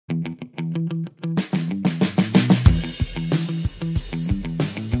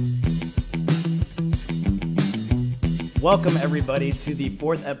Welcome, everybody, to the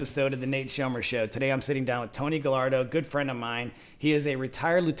 4th episode of the Nate Schoemer Show. Today, I'm sitting down with Tony Gallardo, a good friend of mine. He is a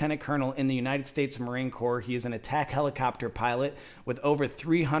retired lieutenant colonel in the United States Marine Corps. He is an attack helicopter pilot with over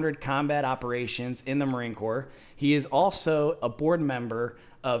 300 combat operations in the Marine Corps. He is also a board member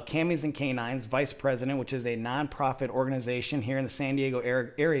of Camis and Canines, vice president, which is a nonprofit organization here in the San Diego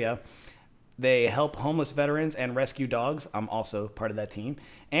area. They help homeless veterans and rescue dogs. I'm also part of that team.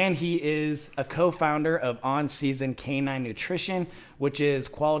 And he is a co-founder of On Season Canine Nutrition, which is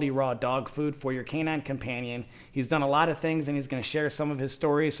quality raw dog food for your canine companion. He's done a lot of things, and he's going to share some of his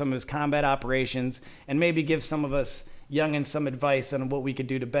stories, some of his combat operations, and maybe give some of us youngins some advice on what we could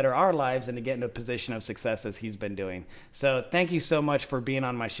do to better our lives and to get into a position of success as he's been doing. So thank you so much for being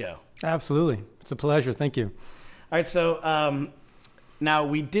on my show. Absolutely. It's a pleasure. Thank you. All right, so now,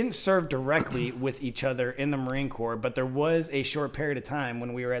 we didn't serve directly with each other in the Marine Corps, but there was a short period of time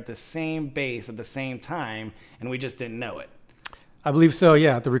when we were at the same base at the same time, and we just didn't know it. I believe so,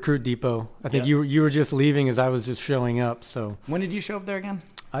 yeah, at the recruit depot. I think you were just leaving as I was just showing up. So when did you show up there again?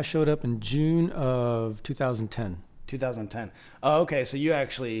 I showed up in June of 2010. 2010. Oh, okay, so you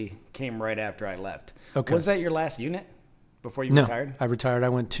actually came right after I left. Okay. Was that your last unit before you retired? No, I retired. I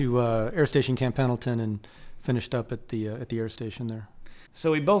went to Air Station Camp Pendleton and finished up at the air station there.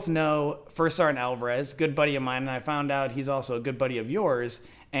 So we both know First Sergeant Alvarez, good buddy of mine, and I found out he's also a good buddy of yours.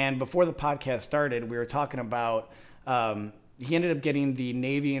 And before the podcast started, we were talking about he ended up getting the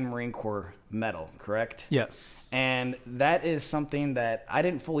Navy and Marine Corps medal, correct? Yes. And that is something that I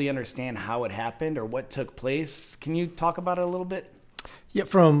didn't fully understand how it happened or what took place. Can you talk about it a little bit? Yeah,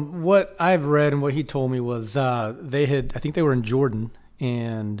 from what I've read and what he told me was I think they were in Jordan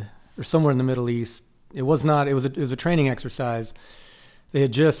or somewhere in the Middle East. It was a training exercise. They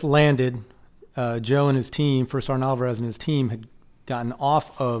had just landed. Joe and his team, First Sergeant Alvarez and his team, had gotten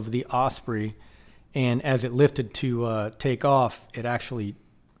off of the Osprey, and as it lifted to take off, it actually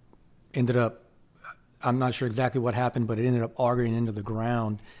ended up, I'm not sure exactly what happened, but it ended up arguing into the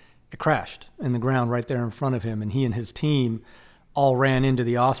ground. It crashed in the ground right there in front of him, and he and his team all ran into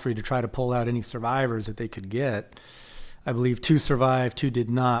the Osprey to try to pull out any survivors that they could get. I believe 2 survived, 2 did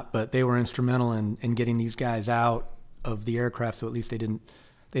not, but they were instrumental in getting these guys out of the aircraft, so at least they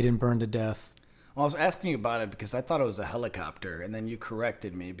didn't burn to death. Well, I was asking you about it because I thought it was a helicopter, and then you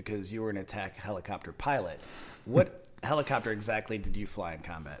corrected me because you were an attack helicopter pilot. What helicopter exactly did you fly in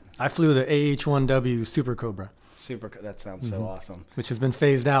combat? I flew the AH-1W Super Cobra. That sounds so awesome. Which has been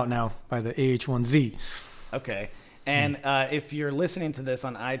phased out now by the AH-1Z. Okay. And if you're listening to this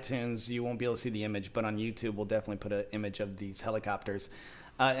on iTunes, you won't be able to see the image, but on YouTube, we'll definitely put an image of these helicopters.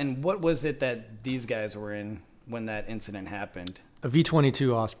 And what was it that these guys were in when that incident happened? A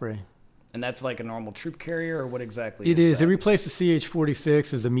V-22 Osprey. And that's like a normal troop carrier, or what exactly it is? That? It replaced the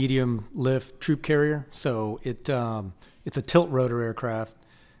CH-46 as a medium lift troop carrier. So it's a tilt rotor aircraft,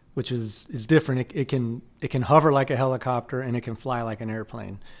 which is different. It can hover like a helicopter and it can fly like an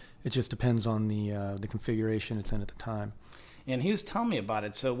airplane. It just depends on the configuration it's in at the time. And he was telling me about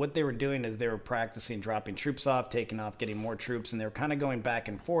it. So what they were doing is they were practicing dropping troops off, taking off, getting more troops, and they were kind of going back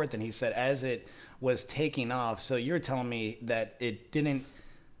and forth. And he said as it was taking off, so you're telling me that it didn't,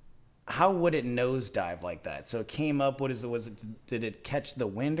 how would it nosedive like that? So it came up, did it catch the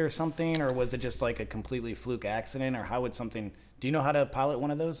wind or something, or was it just like a completely fluke accident, or how would something, do you know how to pilot one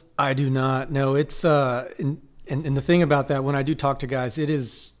of those? I do not. No, it's, and the thing about that, when I do talk to guys, it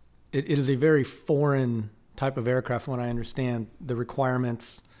is a very foreign type of aircraft. When I understand the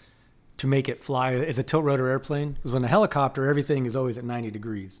requirements to make it fly as a tilt rotor airplane, because when a helicopter, everything is always at 90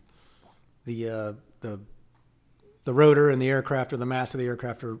 degrees. The rotor and the aircraft or the mast of the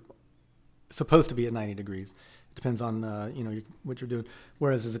aircraft are supposed to be at 90 degrees. It depends on what you're doing.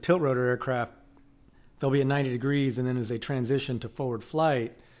 Whereas as a tilt rotor aircraft, they'll be at 90 degrees, and then as they transition to forward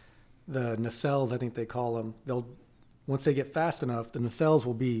flight, the nacelles, I think they call them, once they get fast enough, the nacelles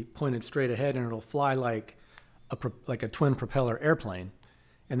will be pointed straight ahead, and it'll fly like a twin propeller airplane.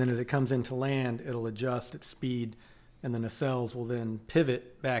 And then as it comes into land, it'll adjust its speed, and the nacelles will then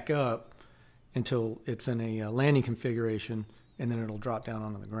pivot back up until it's in a landing configuration, and then it'll drop down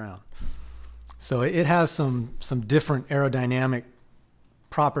onto the ground. So it has some different aerodynamic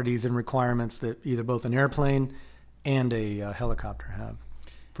properties and requirements that either both an airplane and a helicopter have,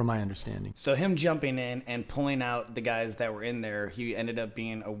 from my understanding. So him jumping in and pulling out the guys that were in there, he ended up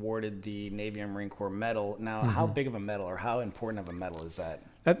being awarded the Navy and Marine Corps medal. Now, how big of a medal, or how important of a medal is that?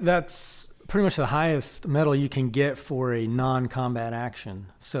 That's pretty much the highest medal you can get for a non-combat action.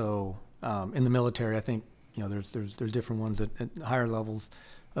 So in the military, I think there's different ones at higher levels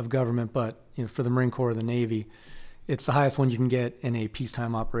of government, but for the Marine Corps or the Navy, it's the highest one you can get in a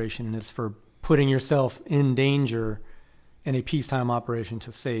peacetime operation, and it's for putting yourself in danger in a peacetime operation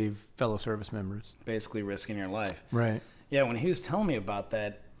to save fellow service members. Basically risking your life. Right. Yeah, when he was telling me about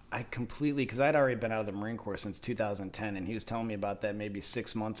that, I completely, because I'd already been out of the Marine Corps since 2010, and he was telling me about that maybe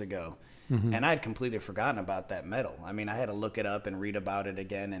 6 months ago. And I'd completely forgotten about that medal. I mean, I had to look it up and read about it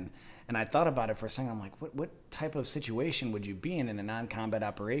again. And I thought about it for a second. I'm like, what type of situation would you be in a non-combat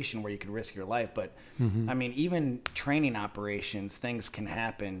operation where you could risk your life? But, I mean, even training operations, things can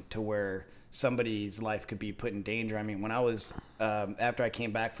happen to where somebody's life could be put in danger. I mean, when I was, after I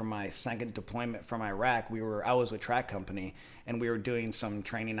came back from my second deployment from Iraq, I was with Track Company, and we were doing some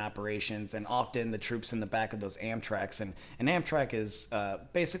training operations, and often the troops in the back of those Amtraks, and an Amtrak is,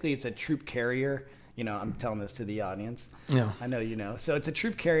 basically it's a troop carrier. You know, I'm telling this to the audience. Yeah. I know you know. So it's a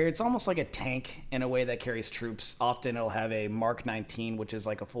troop carrier. It's almost like a tank in a way that carries troops. Often it'll have a Mark 19, which is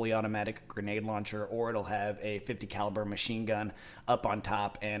like a fully automatic grenade launcher, or it'll have a 50 caliber machine gun up on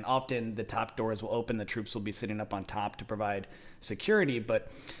top. And often the top doors will open. The troops will be sitting up on top to provide security. But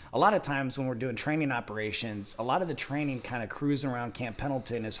a lot of times when we're doing training operations, a lot of the training kind of cruising around Camp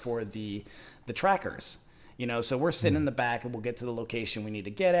Pendleton is for the trackers. You know, so we're sitting in the back and we'll get to the location we need to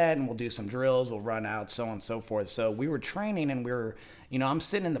get at, and we'll do some drills, we'll run out, so on and so forth. So we were training, and I'm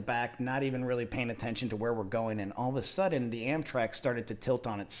sitting in the back, not even really paying attention to where we're going. And all of a sudden the Amtrak started to tilt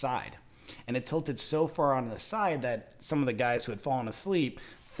on its side, and it tilted so far on the side that some of the guys who had fallen asleep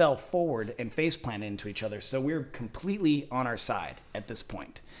fell forward and face planted into each other. So we were completely on our side at this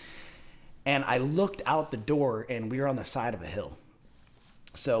point. And I looked out the door, and we were on the side of a hill.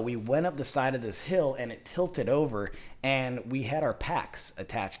 So we went up the side of this hill, and it tilted over, and we had our packs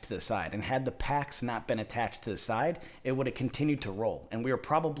attached to the side. And had the packs not been attached to the side, it would have continued to roll. And we were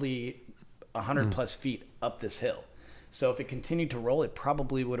probably 100 plus feet up this hill. So if it continued to roll, it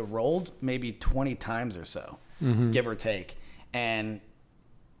probably would have rolled maybe 20 times or so, give or take. And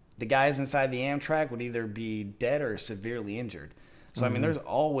the guys inside the Amtrak would either be dead or severely injured. So, I mean, there's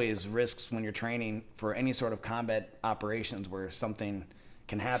always risks when you're training for any sort of combat operations where something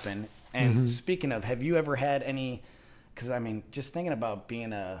can happen. And speaking of, have you ever had any, because I mean, just thinking about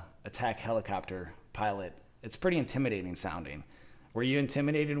being a attack helicopter pilot, it's pretty intimidating sounding. Were you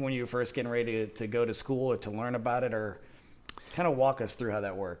intimidated when you were first getting ready to go to school or to learn about it, or kind of walk us through how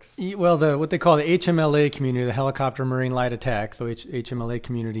that works? Well, what they call the HMLA community, the Helicopter Marine Light Attack, so HMLA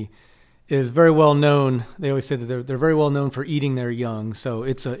community, is very well known. They always say that they're very well known for eating their young. So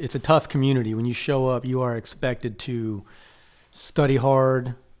it's a tough community. When you show up, you are expected to study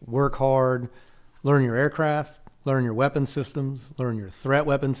hard, work hard, learn your aircraft, learn your weapon systems, learn your threat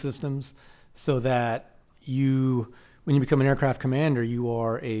weapon systems, so that when you become an aircraft commander, you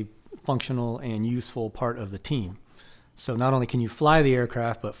are a functional and useful part of the team. So not only can you fly the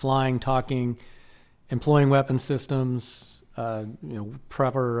aircraft, but flying, talking, employing weapon systems,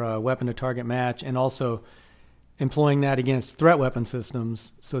 proper weapon to target match, and also employing that against threat weapon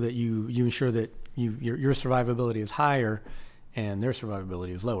systems, so that you ensure that your survivability is higher and their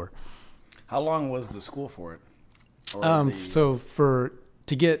survivability is lower. How long was the school for it? So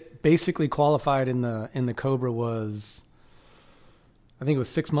to get basically qualified in the Cobra was, I think it was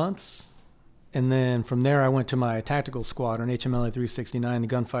 6 months. And then from there I went to my tactical squadron, HMLA-369, the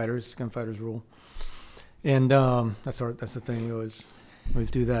Gunfighters rule. And that's the thing, we always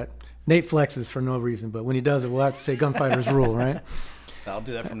do that. Nate flexes for no reason, but when he does it, we'll have to say Gunfighters rule, right? I'll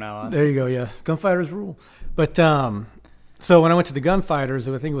do that from now on. There you go, yeah. Gunfighters rule. But so when I went to the Gunfighters,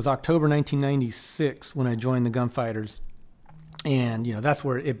 I think it was October 1996 when I joined the Gunfighters. And, that's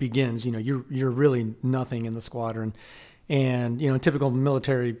where it begins. You're really nothing in the squadron. And, in typical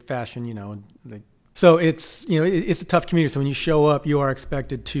military fashion, so it's a tough community. So when you show up, you are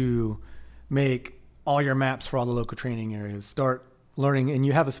expected to make all your maps for all the local training areas, start learning, and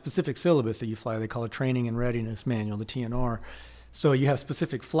you have a specific syllabus that you fly. They call it Training and Readiness Manual, the TNR. So you have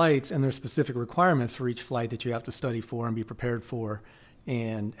specific flights, and there's specific requirements for each flight that you have to study for and be prepared for.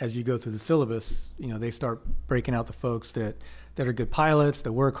 And as you go through the syllabus, they start breaking out the folks that are good pilots,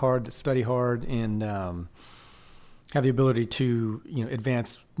 that work hard, that study hard, and have the ability to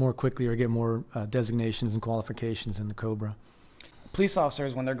advance more quickly or get more designations and qualifications in the Cobra. Police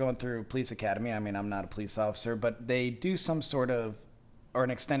officers, when they're going through police academy, I mean, I'm not a police officer, but they do some sort of, or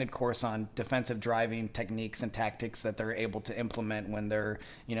an extended course on defensive driving techniques and tactics that they're able to implement when they're,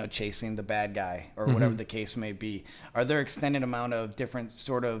 chasing the bad guy or whatever the case may be. Are there extended amount of different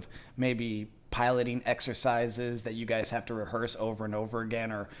sort of maybe piloting exercises that you guys have to rehearse over and over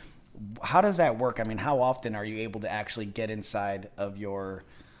again? Or how does that work? I mean, how often are you able to actually get inside of your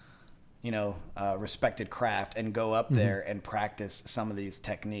respected craft and go up there and practice some of these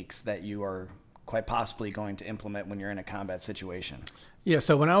techniques that you are quite possibly going to implement when you're in a combat situation? Yeah,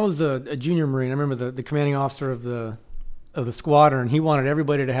 so when I was a junior Marine, I remember the commanding officer of the of the squadron, he wanted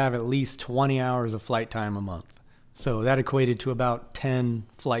everybody to have at least 20 hours of flight time a month. So that equated to about 10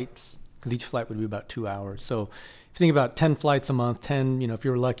 flights, because each flight would be about 2 hours. So if you think about 10 flights a month, 10, if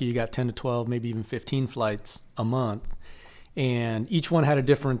you were lucky, you got 10 to 12, maybe even 15 flights a month. And each one had a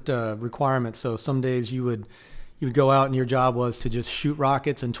different requirement. So some days you would go out and your job was to just shoot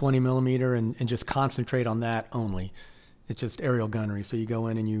rockets in 20 millimeter and just concentrate on that only. It's just aerial gunnery. So you go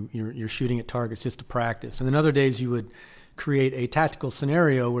in and you're shooting at targets just to practice. And then other days you would create a tactical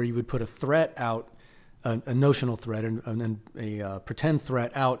scenario where you would put a threat out, a notional threat and a pretend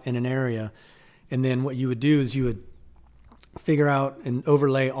threat out in an area. And then what you would do is you would figure out and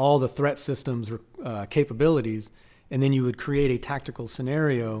overlay all the threat systems capabilities, and then you would create a tactical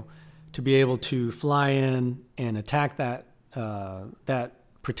scenario to be able to fly in and attack that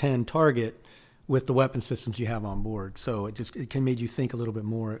pretend target with the weapon systems you have on board. So it can make you think a little bit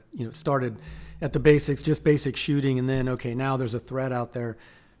more. It started at the basics, just basic shooting, and then, okay, now there's a threat out there.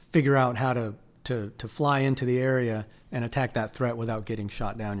 Figure out how to fly into the area and attack that threat without getting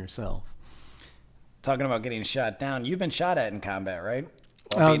shot down yourself. Talking about getting shot down, you've been shot at in combat, right?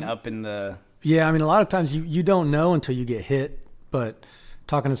 While being up in the... Yeah, I mean, a lot of times you don't know until you get hit, but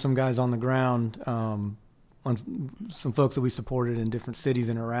talking to some guys on the ground, on some folks that we supported in different cities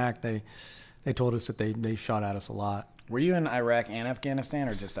in Iraq, they told us that they shot at us a lot. Were you in Iraq and Afghanistan,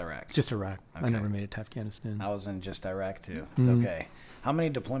 or just Iraq? Just Iraq. Okay. I never made it to Afghanistan. I was in just Iraq too. It's okay. How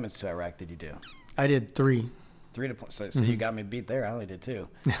many deployments to Iraq did you do? I did 3. 3 deployments. So you got me beat there. I only did 2.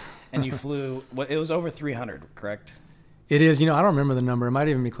 And you flew, it was over 300, correct? It is. I don't remember the number. It might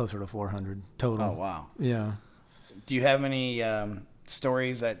even be closer to 400 total. Oh, wow. Yeah. Do you have any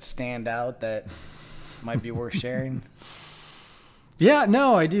stories that stand out that might be worth sharing? Yeah,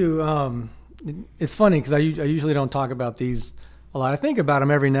 no, I do. It's funny because I usually don't talk about these a lot. I think about them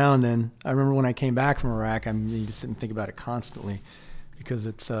every now and then. I remember when I came back from Iraq, you just didn't think about it constantly because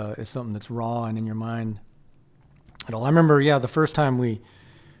it's something that's raw and in your mind at all. I remember, the first time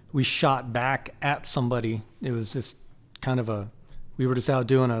we shot back at somebody, it was just kind of we were just out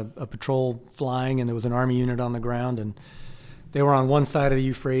doing a patrol flying, and there was an Army unit on the ground, and they were on one side of the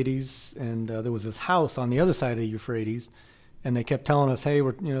Euphrates, and there was this house on the other side of the Euphrates. And they kept telling us, hey,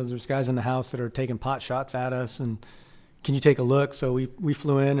 there's guys in the house that are taking pot shots at us, and can you take a look? So we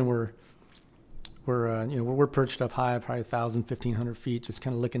flew in, and we're perched up high, probably 1,000, 1,500 feet, just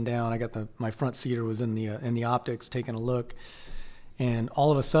kind of looking down. I got my front seater was in the optics, taking a look, and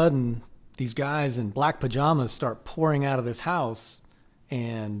all of a sudden, these guys in black pajamas start pouring out of this house,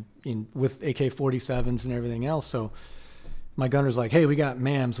 and with AK-47s and everything else. So my gunner's like, hey, we got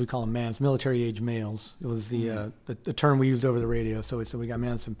MAMs. We call them MAMs, military age males. It was the term we used over the radio. So we said we got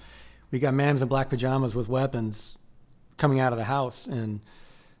MAMs in black pajamas with weapons coming out of the house. And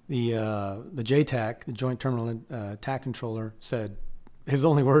the JTAC, the Joint Terminal Attack Controller, said his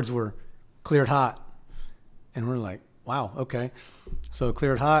only words were "cleared hot," and we're like, wow, okay. So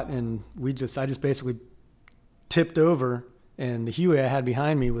cleared hot, and I just basically tipped over, and the Huey I had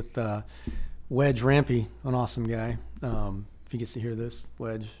behind me with Wedge Rampy, an awesome guy. If he gets to hear this,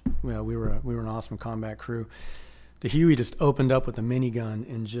 Wedge, we were an awesome combat crew. The Huey just opened up with a minigun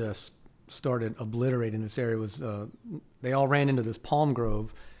and just started obliterating this area. They all ran into this palm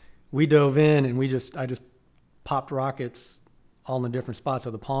grove. We dove in, and I just popped rockets all in the different spots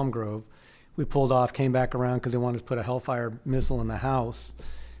of the palm grove. We pulled off, came back around because they wanted to put a Hellfire missile in the house,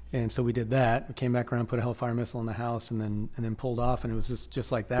 and so we did that. We came back around, put a Hellfire missile in the house, and then pulled off, and it was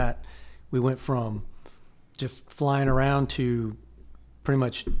just like that. We went from just flying around to pretty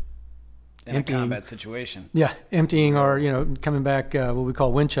much emptying. A combat situation. Yeah, emptying our, coming back what we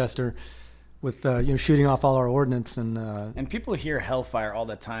call Winchester with, shooting off all our ordnance. And people hear Hellfire all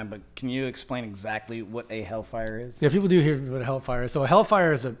the time, but can you explain exactly what a Hellfire is? Yeah, people do hear what a Hellfire is. So a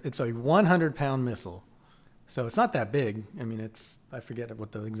Hellfire is it's a 100-pound missile. So it's not that big. I mean, I forget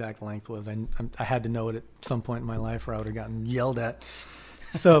what the exact length was. I had to know it at some point in my life, or I would have gotten yelled at.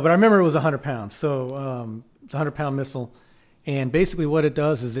 But I remember it was 100 pounds. So it's a 100-pound missile. And basically what it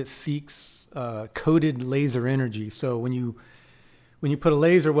does is it seeks coded laser energy. So when you put a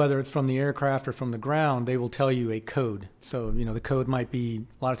laser, whether it's from the aircraft or from the ground, they will tell you a code. So, the code might be,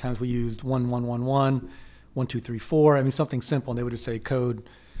 a lot of times we used 1111, 1234. I mean, something simple. And they would just say code,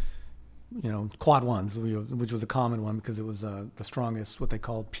 quad ones, which was a common one because it was the strongest, what they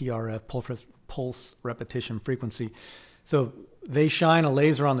called PRF, pulse repetition frequency. So they shine a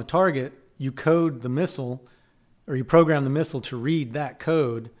laser on the target, you code the missile, or you program the missile to read that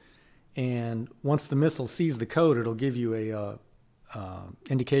code, and once the missile sees the code, it'll give you a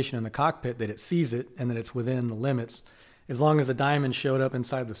indication in the cockpit that it sees it and that it's within the limits. As long as the diamond showed up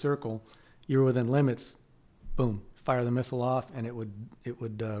inside the circle, you're within limits, boom, fire the missile off, and it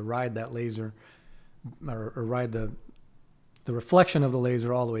would ride that laser, or ride the reflection of the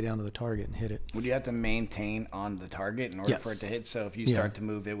laser all the way down to the target and hit it. Would you have to maintain on the target in order for it to hit? So if you start to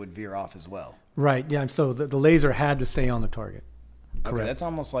move, it would veer off as well. Right. Yeah. So the laser had to stay on the target. Correct. Okay, that's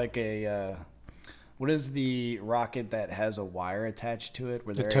almost like a. What is the rocket that has a wire attached to it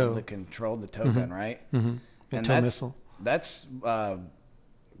where they're able to control the tow gun, right? Mm-hmm. And tow missile. That's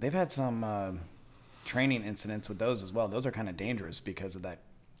they've had some training incidents with those as well. Those are kind of dangerous because of that.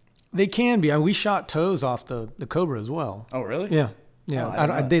 They can be. I mean, we shot tows off the Cobra as well. Oh, really? Yeah.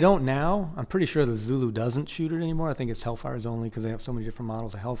 Yeah. Oh, they don't now. I'm pretty sure the Zulu doesn't shoot it anymore. I think it's Hellfires only because they have so many different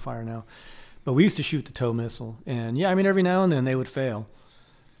models of Hellfire now. But we used to shoot the tow missile. And, yeah, I mean, every now and then they would fail.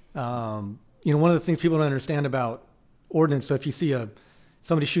 You know, one of the things people don't understand about ordnance, so if you see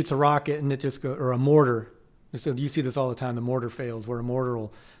somebody shoots a rocket and it just goes, or a mortar, so you see this all the time, the mortar fails, where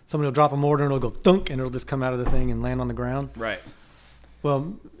somebody will drop a mortar and it'll go thunk and it'll just come out of the thing and land on the ground. Right.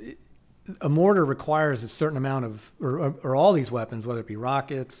 Well, a mortar requires a certain amount of, or all these weapons, whether it be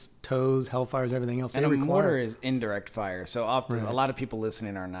rockets, tows, Hellfires, everything else. And a mortar is indirect fire. So often, a lot of people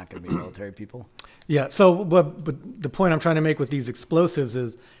listening are not going to be military people. Yeah. So, but the point I'm trying to make with these explosives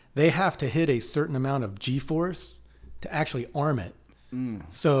is they have to hit a certain amount of G-force to actually arm it.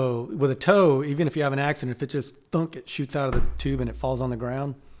 So with a tow, even if you have an accident, if it just thunk, it shoots out of the tube and it falls on the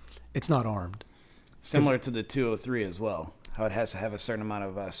ground, it's not armed. Similar to the 203 as well. How it has to have a certain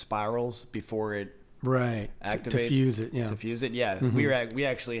amount of spirals before it activates. To fuse it, yeah. To fuse it, yeah. We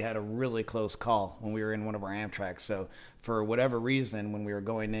actually had a really close call when we were in one of our Amtraks. So for whatever reason, when we were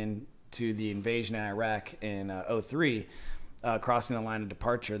going into the invasion in Iraq in 03, crossing the line of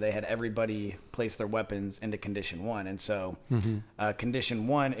departure, they had everybody place their weapons into condition 1. And so condition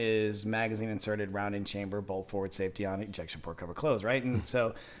 1 is magazine inserted, round in chamber, bolt forward, safety on, ejection port cover closed, right? And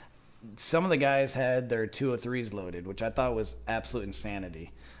so some of the guys had their 203s loaded, which I thought was absolute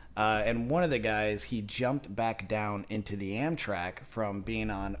insanity. And one of the guys, he jumped back down into the Amtrak from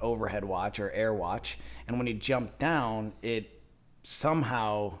being on overhead watch or air watch. And when he jumped down, it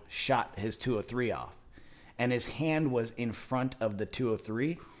somehow shot his 203 off. And his hand was in front of the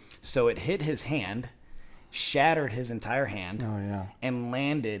 203. So it hit his hand, shattered his entire hand, and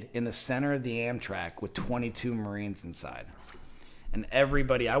landed in the center of the Amtrak with 22 Marines inside. And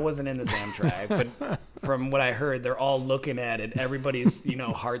everybody, I wasn't in this Amtrak, but from what I heard, they're all looking at it. Everybody's,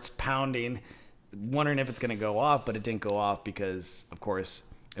 heart's pounding, wondering if it's going to go off, but it didn't go off because, of course,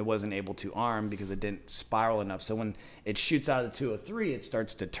 it wasn't able to arm because it didn't spiral enough. So when it shoots out of the 203, it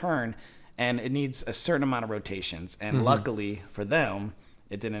starts to turn, and it needs a certain amount of rotations. And luckily for them,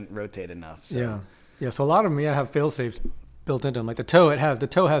 it didn't rotate enough. So. Yeah. So a lot of them, have fail-safes built into them. Like the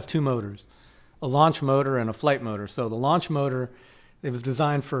tow has two motors, a launch motor and a flight motor. So the launch motor, it was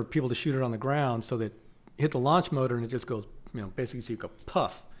designed for people to shoot it on the ground, so that hit the launch motor and it just goes, basically so you go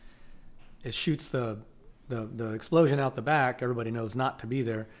puff. It shoots the explosion out the back. Everybody knows not to be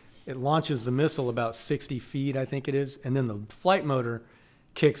there. It launches the missile about 60 feet, I think it is, and then the flight motor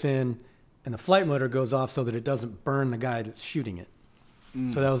kicks in, and the flight motor goes off so that it doesn't burn the guy that's shooting it.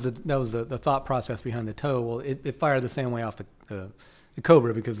 So that was the thought process behind the tow. Well, it fired the same way off the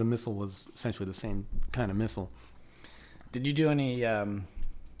Cobra because the missile was essentially the same kind of missile. Did you do any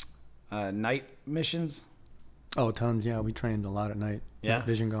night missions? Oh, tons. Yeah, we trained a lot at night. Yeah,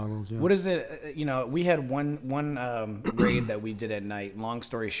 vision goggles. Yeah. What is it? We had one raid that we did at night. Long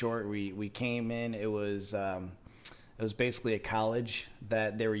story short, we came in. It was basically a college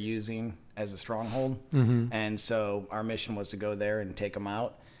that they were using as a stronghold, and so our mission was to go there and take them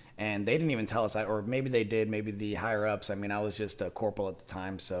out. And they didn't even tell us, or maybe they did, maybe the higher ups. I mean, I was just a corporal at the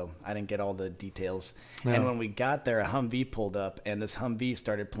time, so I didn't get all the details. Yeah. And when we got there, a Humvee pulled up, and this Humvee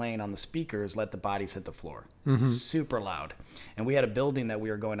started playing on the speakers, Let the Bodies Hit the Floor. Super loud. And we had a building that we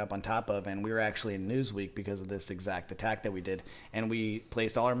were going up on top of, and we were actually in Newsweek because of this exact attack that we did. And we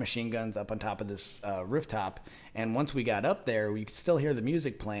placed all our machine guns up on top of this rooftop. And once we got up there, we could still hear the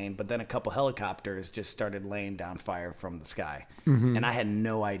music playing, but then a couple helicopters just started laying down fire from the sky. And I had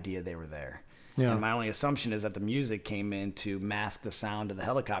no idea they were there. Yeah. And my only assumption is that the music came in to mask the sound of the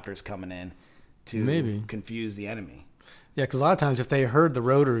helicopters coming in to confuse the enemy. Yeah, because a lot of times if they heard the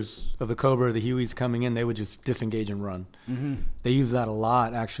rotors of the Cobra or the Hueys coming in, they would just disengage and run. They used that a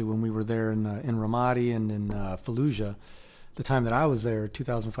lot, actually, when we were there in Ramadi and in Fallujah, the time that I was there,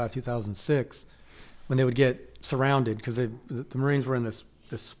 2005, 2006, when they would get surrounded, because the Marines were in this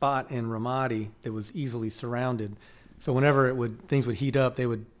spot in Ramadi that was easily surrounded. So whenever things would heat up, they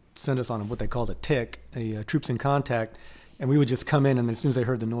would send us on what they called a TIC, a troops in contact, and we would just come in, and as soon as they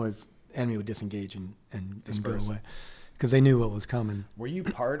heard the noise, the enemy would disengage and go away, because they knew what was coming. Were you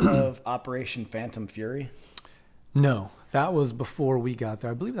part of Operation Phantom Fury? No, that was before we got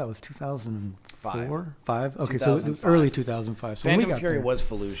there. I believe that was 2004, five. Okay, so it was 2005. early 2005. So when we Phantom got Fury there, was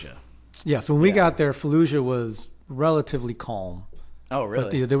Fallujah. yeah. So when we got there, Fallujah was relatively calm. Oh,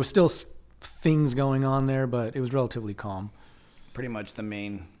 really? But there was still things going on there, but it was relatively calm. Pretty much the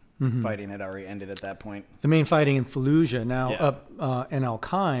main fighting had already ended at that point. The main fighting in Fallujah, now Yeah. up in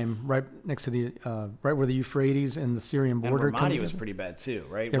Al-Qaim, right next to the right where the Euphrates and the Syrian border And come Ramadi was together. pretty bad too,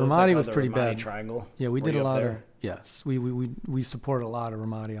 right? Yeah, What Ramadi that was called? pretty The bad. Ramadi Triangle. Yeah, we Were did you a up lot there? of yes, we support a lot of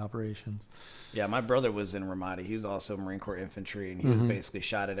Ramadi operations. Yeah, my brother was in Ramadi. He was also Marine Corps infantry, and he was basically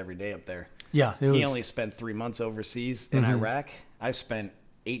shot at every day up there. Yeah, He only spent 3 months overseas in Iraq. I spent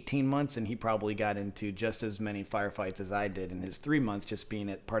 18 months, and he probably got into just as many firefights as I did in his 3 months, just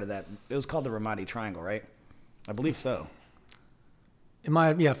being part of that. It was called the Ramadi Triangle, right? I believe so.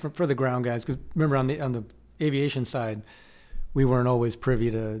 for the ground guys, because remember on the aviation side, we weren't always privy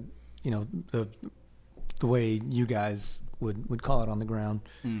to the way you guys would call it on the ground.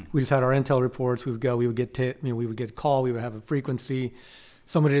 We just had our intel reports. We would go. We would get we would get a call. We would have a frequency,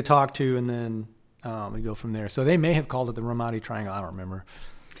 somebody to talk to, and then we'd go from there. So they may have called it the Ramadi Triangle. I don't remember.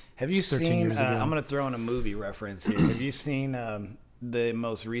 Have you 13 seen? years ago. I'm going to throw in a movie reference here. Have you seen the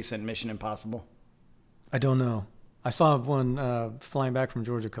most recent Mission Impossible? I don't know. I saw one flying back from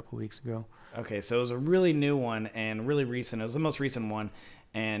Georgia a couple of weeks ago. Okay, so it was a really new one and really recent. It was the most recent one,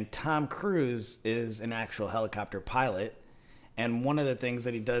 and Tom Cruise is an actual helicopter pilot. And one of the things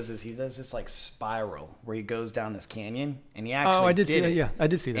that he does is he does this like spiral where he goes down this canyon, and he actually I did see it that. Yeah, I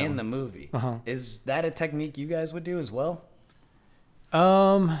did see that in one. the movie. Uh-huh. Is that a technique you guys would do as well?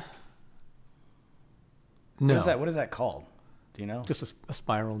 No. What is that called? Do you know? Just a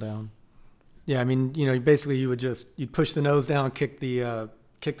spiral down. Yeah, I mean, basically you'd push the nose down, kick the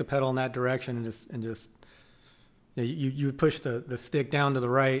pedal in that direction, and just you would push the stick down to the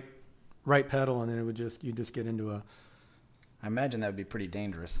right pedal, and then you just get into a. I imagine that would be pretty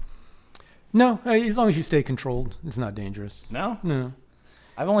dangerous. No, as long as you stay controlled, it's not dangerous. No? No.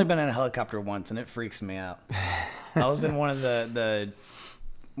 I've only been in a helicopter once, and it freaks me out. I was in one of the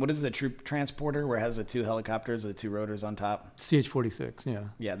what is the troop transporter where it has the 2 helicopters with the 2 rotors on top? CH-46, yeah.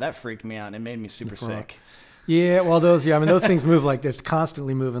 Yeah, that freaked me out, and it made me super sick. Yeah, well, those things move like this,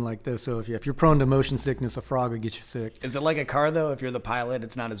 constantly moving like this. So if you're prone to motion sickness, a frog would get you sick. Is it like a car though? If you're the pilot,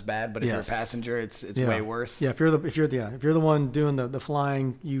 it's not as bad, but if you're a passenger, it's way worse. Yeah, if you're the one doing the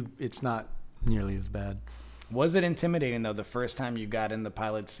flying, it's not nearly as bad. Was it intimidating though the first time you got in the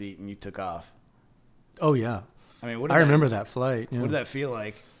pilot's seat and you took off? Oh yeah. I mean, I remember that flight. What did that feel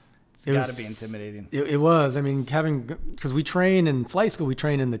like? It's got to be intimidating. It was. I mean, because we train in flight school, we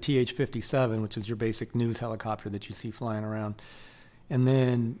train in the TH-57, which is your basic news helicopter that you see flying around. And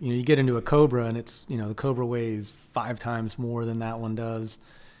then you get into a Cobra, and it's the Cobra weighs 5 times more than that one does.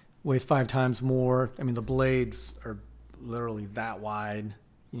 Weighs 5 times more. I mean, the blades are literally that wide.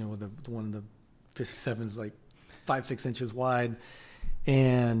 With the one of the 57 is like 5-6 inches wide,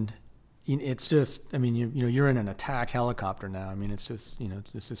 and it's just, I mean, you're in an attack helicopter now. I mean, it's just,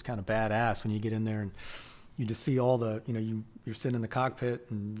 it's just kind of badass when you get in there and you just see all the, you're sitting in the cockpit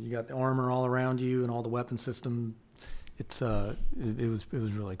and you got the armor all around you and all the weapon system. It was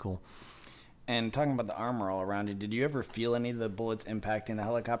really cool. And talking about the armor all around you, did you ever feel any of the bullets impacting the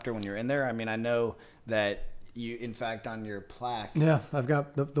helicopter when you're in there? I mean, I know that you, in fact, on your plaque. Yeah, I've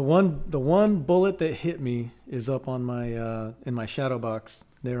got the one bullet that hit me is up on my in my shadow box.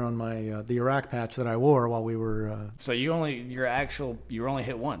 There on my the Iraq patch that I wore while we were. So you were only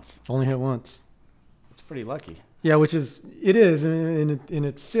hit once. Only hit once. That's pretty lucky. Yeah, it is, and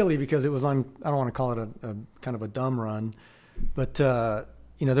it's silly because it was on. I don't want to call it a kind of a dumb run, but there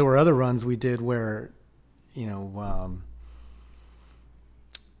were other runs we did where,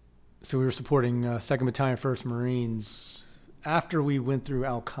 so we were supporting 2nd Battalion 1st Marines after we went through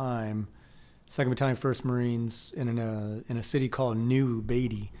Al-Qaim. 2nd Battalion 1st Marines in a city called New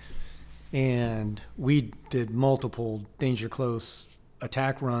Beatty, and we did multiple danger close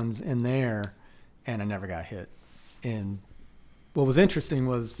attack runs in there, and I never got hit. And what was interesting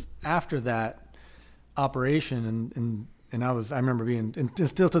was after that operation, and I remember being, and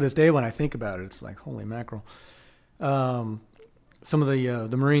still to this day when I think about it, it's like holy mackerel. Some of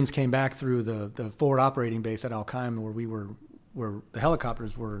the Marines came back through the forward operating base at Al-Qaim where the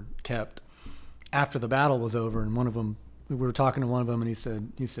helicopters were kept after the battle was over, and we were talking to one of them, and he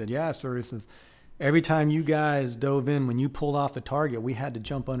said, yeah, sir, he says, every time you guys dove in, when you pulled off the target, we had to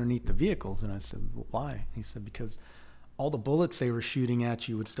jump underneath the vehicles. And I said, well, why? And he said, because all the bullets they were shooting at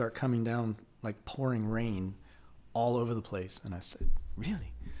you would start coming down like pouring rain all over the place. And I said,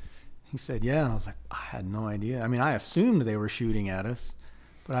 really? He said, yeah. And I was like, I had no idea. I mean, I assumed they were shooting at us,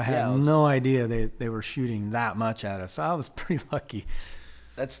 But I had no idea they were shooting that much at us. So I was pretty lucky.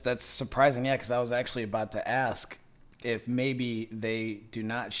 That's surprising, yeah, because I was actually about to ask if maybe they do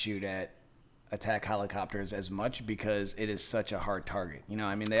not shoot at attack helicopters as much because it is such a hard target. You know,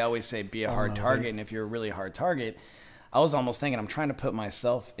 I mean, they always say be a hard target, and if you're a really hard target, I was almost thinking, I'm trying to put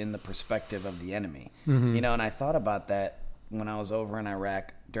myself in the perspective of the enemy. You know, and I thought about that when I was over in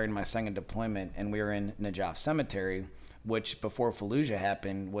Iraq during my second deployment, and we were in Najaf Cemetery, which before Fallujah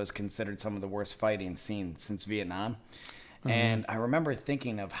happened was considered some of the worst fighting seen since Vietnam. And I remember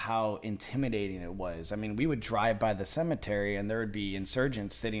thinking of how intimidating it was. I mean, we would drive by the cemetery and there would be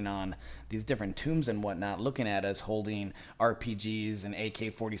insurgents sitting on these different tombs and whatnot, looking at us holding RPGs and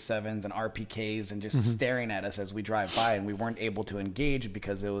AK-47s and RPKs and just staring at us as we drive by. And we weren't able to engage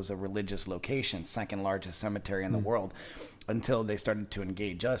because it was a religious location, second largest cemetery in the world, until they started to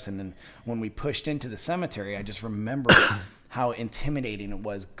engage us. And then when we pushed into the cemetery, I just remember how intimidating it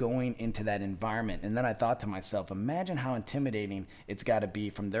was going into that environment. And then I thought to myself, imagine how intimidating it's got to be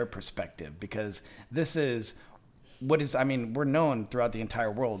from their perspective, because this is what is, I mean, we're known throughout the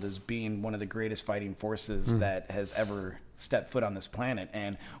entire world as being one of the greatest fighting forces that has ever stepped foot on this planet.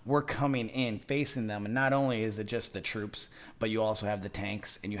 And we're coming in facing them. And not only is it just the troops, but you also have the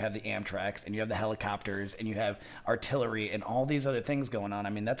tanks and you have the Amtraks and you have the helicopters and you have artillery and all these other things going on. I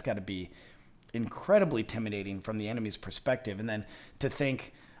mean, that's got to be incredibly intimidating from the enemy's perspective. And then to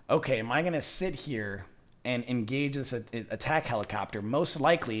think, okay, am I going to sit here and engage this attack helicopter, most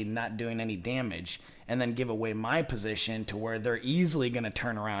likely not doing any damage, and then give away my position to where they're easily going to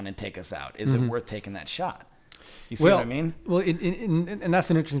turn around and take us out? Is it worth taking that shot? You see what I mean? Well, and that's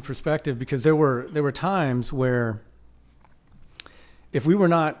an interesting perspective, because there were times where if we were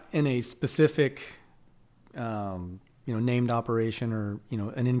not in a specific named operation or,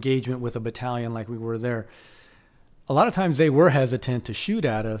 an engagement with a battalion like we were there, a lot of times they were hesitant to shoot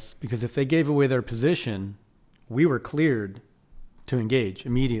at us, because if they gave away their position, we were cleared to engage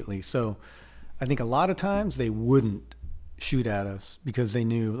immediately. So I think a lot of times they wouldn't shoot at us because they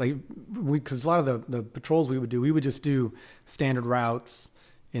knew, because a lot of the patrols we would just do standard routes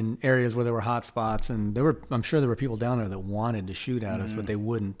in areas where there were hot spots. And I'm sure there were people down there that wanted to shoot at us, but they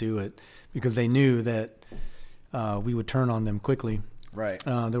wouldn't do it because they knew that we would turn on them quickly. Right.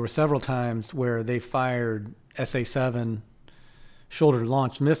 There were several times where they fired SA-7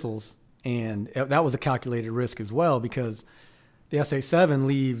 shoulder-launched missiles, and that was a calculated risk as well, because the SA-7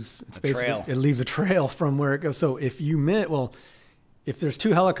 leaves a trail from where it goes. So if if there's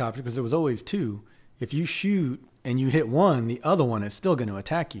two helicopters, because there was always two, if you shoot and you hit one, the other one is still going to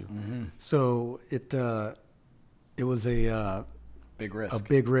attack you. So it was a big risk. A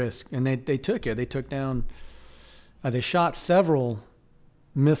big risk, and they took it. They took down. They shot several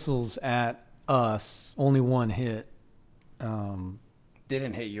missiles at us. Only one hit.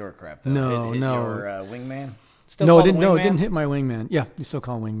 Didn't hit your craft, though. No, hit no. Your wingman? It didn't hit my wingman. Yeah, you still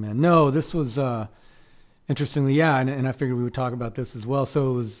call wingman. No, this was interestingly, yeah, and I figured we would talk about this as well.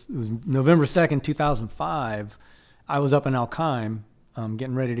 So it was November 2nd, 2005. I was up in Al-Qaim,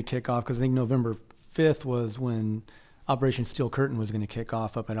 getting ready to kick off, because I think November 5th was when Operation Steel Curtain was going to kick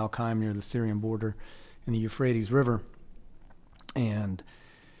off up at Al-Qaim near the Syrian border in the Euphrates River. And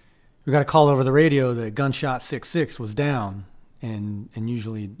we got a call over the radio that gunshot 6-6 was down, and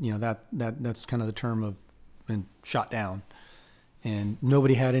usually, that's kind of the term of been shot down, and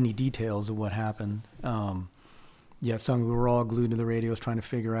nobody had any details of what happened. So we were all glued to the radios trying to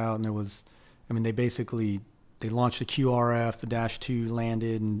figure out, and they launched the QRF, the -2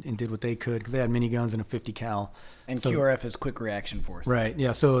 landed and did what they could, because they had miniguns and a 50 cal. And QRF is quick reaction force. Right,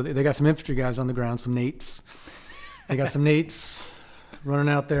 yeah, so they got some infantry guys on the ground, some Nates. They got some Nates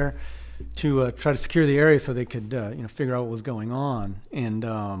running out there to try to secure the area so they could figure out what was going on. And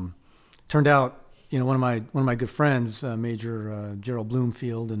turned out, one of my good friends, Major Gerald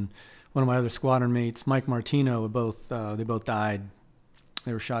Bloomfield, and one of my other squadron mates, Mike Martino, they both died.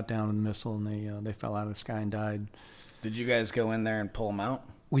 They were shot down with a missile, and they fell out of the sky and died. Did you guys go in there and pull them out?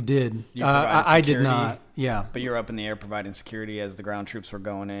 We did. I did not. Yeah. But you were up in the air providing security as the ground troops were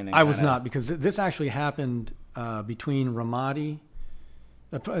going in. And I was not, because this actually happened between Ramadi,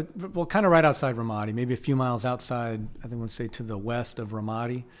 kind of right outside Ramadi, maybe a few miles outside. I think I would say to the west of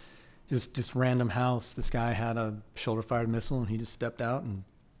Ramadi. Just random house. This guy had a shoulder-fired missile, and he just stepped out and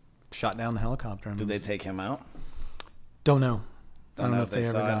shot down the helicopter. Did they take him out? Don't know. I don't know if they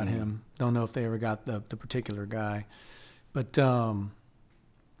ever got him. Don't know if they ever got the particular guy. But it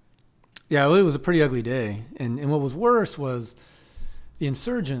was a pretty ugly day. And what was worse was the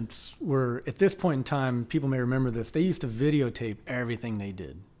insurgents were, at this point in time, people may remember this, they used to videotape everything they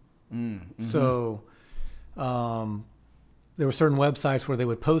did. So there were certain websites where they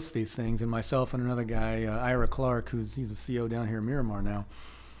would post these things, and myself and another guy, Ira Clark, he's a CO down here in Miramar now,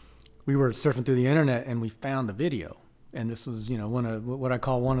 we were surfing through the internet and we found the video. And this was, you know, one of what I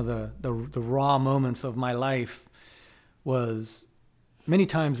call one of the raw moments of my life. Was many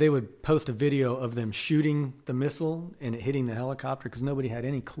times they would post a video of them shooting the missile and it hitting the helicopter, because nobody had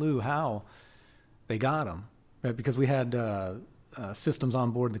any clue how they got them, right? Because we had systems on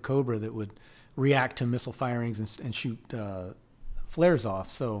board the Cobra that would react to missile firings and shoot flares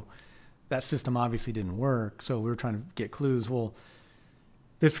off. So that system obviously didn't work. So we were trying to get clues. Well,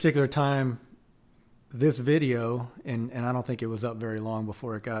 this particular time, this video, and I don't think it was up very long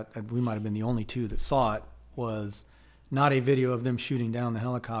before it got, we might have been the only two that saw it, was not a video of them shooting down the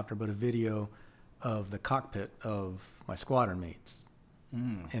helicopter, but a video of the cockpit of my squadron mates.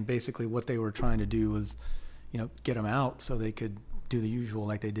 And basically what they were trying to do was, you know, get them out so they could do the usual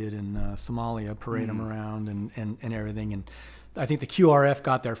like they did in Somalia, parade them around and everything. And I think the QRF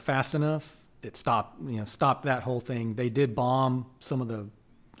got there fast enough. It stopped, you know, stopped that whole thing. They did bomb some of the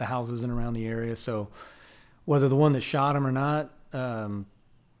houses in around the area. So whether the one that shot him or not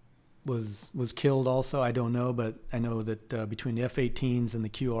was killed also, I don't know. But I know that between the F-18s and the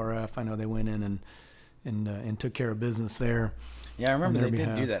QRF, I know they went in and took care of business there. Yeah, I remember they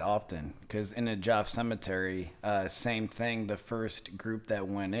did do that often, because in Najaf Cemetery, same thing. The first group that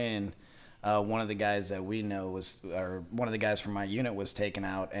went in, one of the guys that we know was, or one of the guys from my unit was taken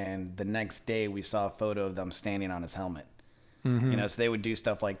out, and the next day we saw a photo of them standing on his helmet. You know, so they would do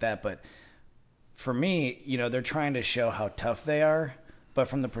stuff like that. But for me, you know, they're trying to show how tough they are, but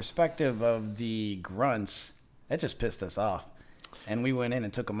from the perspective of the grunts, it just pissed us off, and we went in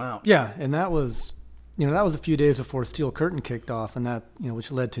and took them out. Yeah, and that was, you know, that was a few days before Steel Curtain kicked off, and that, you know, which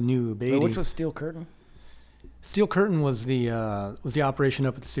led to New Beatty. Which was Steel Curtain? Steel Curtain was the operation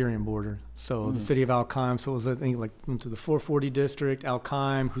up at the Syrian border. So the city of Al-Qaim. So it was, I think, like into the 440 district,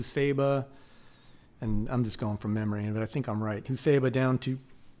 Al-Qaim, Husayba, and I'm just going from memory, but I think I'm right. Husayba down to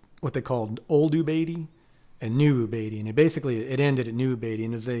what they called Old Ubaidi and New Ubaidi, and it ended at New Ubaidi.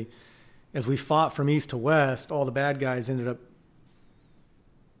 And as we fought from east to west, all the bad guys ended up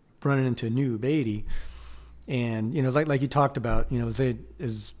running into New Ubaidi. And, you know, like you talked about, you know, as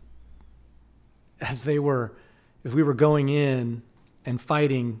we were going in and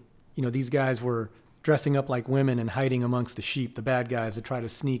fighting, you know, these guys were dressing up like women and hiding amongst the sheep, the bad guys that try to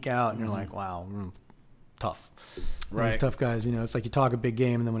sneak out. And you're like, wow, tough. Right. These tough guys, you know, it's like you talk a big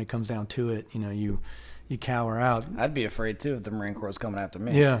game, and then when it comes down to it, you know, you cower out. I'd be afraid too if the Marine Corps was coming after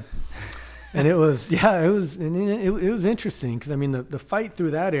me. Yeah. And it was interesting, because I mean, the fight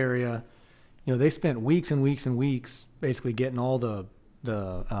through that area, you know, they spent weeks and weeks and weeks basically getting all the what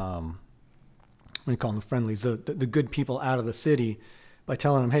do you call them, the friendlies, the good people out of the city by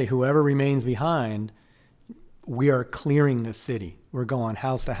telling them, hey, whoever remains behind, we are clearing this city. We're going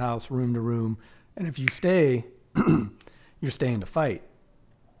house to house, room to room, and if you stay, you're staying to fight.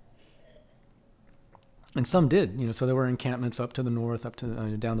 And some did, you know, so there were encampments up to the north, up to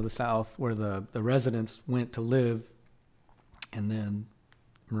down to the south, where the residents went to live, and then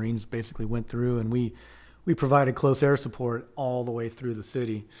Marines basically went through, and we provided close air support all the way through the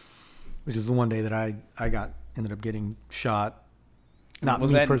city, which is the one day that I ended up getting shot.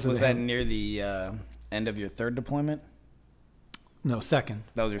 Was that near the end of your third deployment? No, second.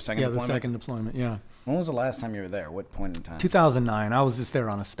 That was your second deployment? Yeah, the second deployment, yeah. When was the last time you were there? What point in time? 2009. I was just there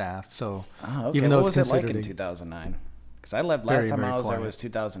on a staff, so okay. Even though what was it like in 2009? Because I left last time I was there was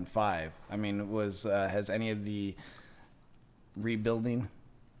 2005. I mean, has any of the rebuilding,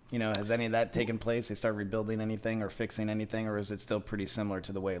 you know, has any of that taken place? They start rebuilding anything or fixing anything, or is it still pretty similar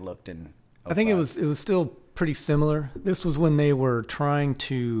to the way it looked in 05? I think it was still pretty similar. This was when they were trying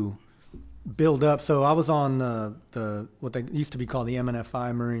to build up. So I was on the what they used to be called the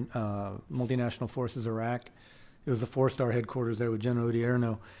MNFI, Marine Multinational Forces Iraq. It was the 4-star headquarters there with General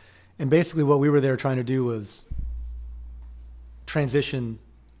Odierno. And basically what we were there trying to do was transition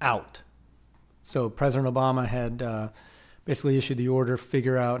out. So President Obama had basically issued the order,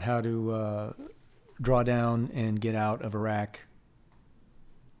 figure out how to draw down and get out of Iraq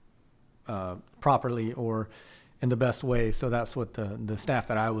properly or in the best way. So that's what the staff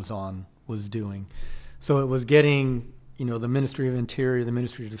that I was on was doing. So it was getting, you know, the Ministry of Interior, the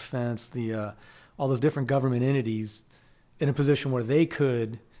Ministry of Defense, all those different government entities in a position where they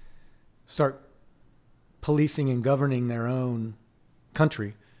could start policing and governing their own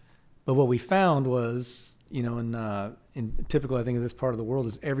country. But what we found was, you know, in typical, I think, of this part of the world,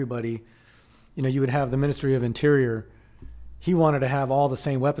 is everybody, you know, you would have the Ministry of Interior. He wanted to have all the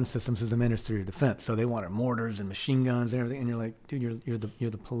same weapon systems as the Ministry of Defense. So they wanted mortars and machine guns and everything. And you're like, dude, you're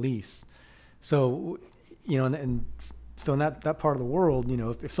the police. So, you know, and so in that part of the world, you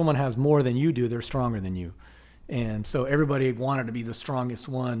know, if someone has more than you do, they're stronger than you. And so everybody wanted to be the strongest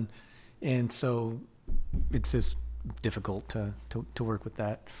one. And so it's just difficult to work with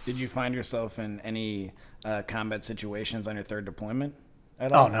that. Did you find yourself in any combat situations on your third deployment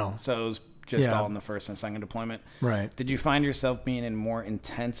at all? Oh, no. So it was just all in the first and second deployment? Right. Did you find yourself being in more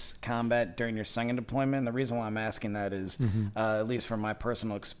intense combat during your second deployment? And the reason why I'm asking that is, at least from my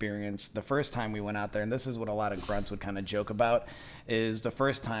personal experience, the first time we went out there, and this is what a lot of grunts would kind of joke about, is the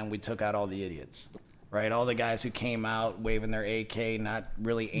first time we took out all the idiots. Right, all the guys who came out waving their AK, not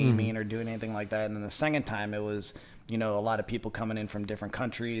really aiming or doing anything like that. And then the second time, it was, you know, a lot of people coming in from different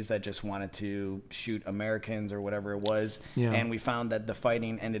countries that just wanted to shoot Americans or whatever it was. Yeah. And we found that the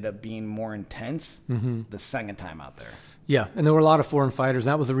fighting ended up being more intense the second time out there. Yeah, and there were a lot of foreign fighters.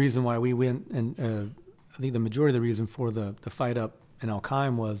 That was the reason why we went, and I think the majority of the reason for the fight up in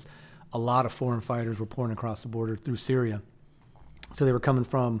Al-Qaim was a lot of foreign fighters were pouring across the border through Syria. So they were coming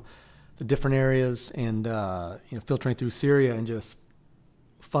from the different areas and you know, filtering through Syria and just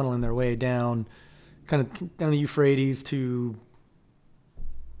funneling their way down, kind of down the Euphrates to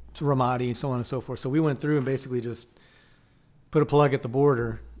Ramadi and so on and so forth. So we went through and basically just put a plug at the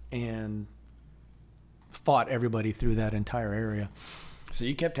border and fought everybody through that entire area. So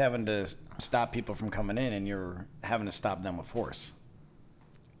you kept having to stop people from coming in, and you're having to stop them with force.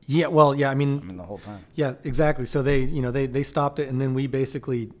 Yeah, well, yeah, I mean the whole time. Yeah, exactly. So they, you know, they stopped it, and then we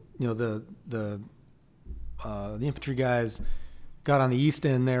basically, you know, the infantry guys got on the east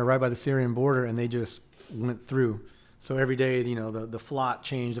end there, right by the Syrian border, and they just went through. So every day, you know, the FLOT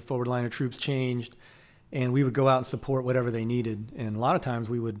changed, the forward line of troops changed, and we would go out and support whatever they needed. And a lot of times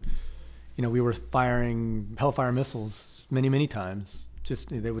we would, you know, we were firing Hellfire missiles many times. Just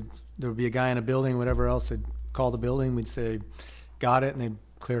there would be a guy in a building, whatever else. They'd call the building, we'd say, got it, and they'd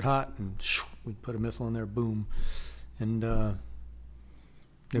cleared hot, and we'd put a missile in there, boom, and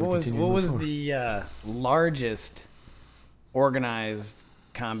what was the largest organized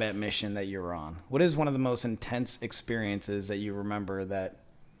combat mission that you were on? What is one of the most intense experiences that you remember? That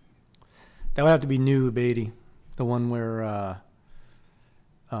would have to be New Ubaidi, the one where I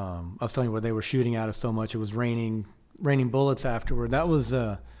was telling you where they were shooting at us so much it was raining bullets afterward. That was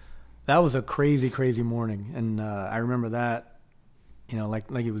a crazy morning, and I remember that, you know,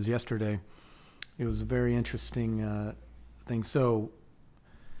 like it was yesterday. It was a very interesting thing. So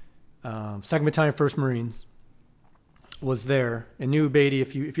 2nd Battalion, 1st Marines was there. And New Ubaidi,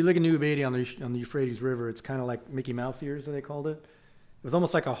 if you look at New Ubaidi on the Euphrates River, it's kind of like Mickey Mouse ears, what they called it. It was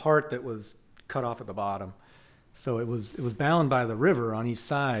almost like a heart that was cut off at the bottom. So it was bound by the river on each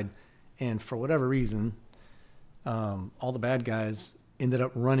side, and for whatever reason, all the bad guys ended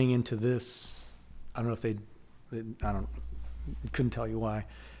up running into this. I don't know if couldn't tell you why,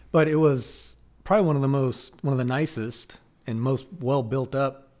 but it was probably one of the nicest and most well built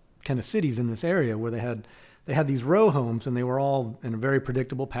up kind of cities in this area, where they had these row homes, and they were all in a very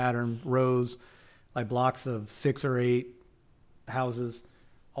predictable pattern, rows, like blocks of 6 or 8 houses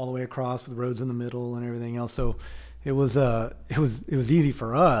all the way across with roads in the middle and everything else. So it was easy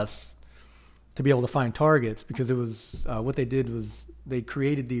for us to be able to find targets, because it was what they did was they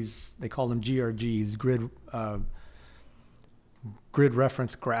created these, they called them GRGs, grid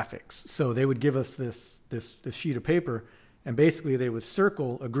reference graphics. So they would give us this sheet of paper, and basically they would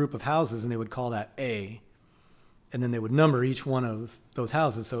circle a group of houses, and they would call that A, and then they would number each one of those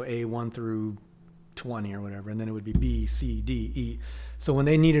houses, so A 1 through 20 or whatever, and then it would be B, C, D, E. So when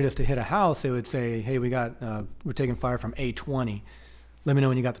they needed us to hit a house, they would say, hey, we're taking fire from A20. Let me know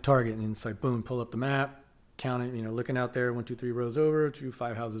when you got the target. And it's like, boom, pull up the map, count it, you know, looking out there, 1, 2, 3 rows over, 2,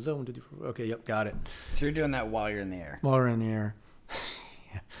 5 houses over, 1, 2, 3, 4. Okay, yep, got it. So you're doing that while you're in the air. While we're in the air.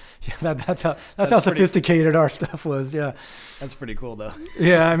 Yeah, that's how sophisticated our stuff was. Yeah, that's pretty cool though.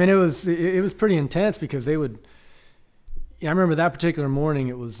 Yeah, I mean it was pretty intense, because they would. Yeah, I remember that particular morning.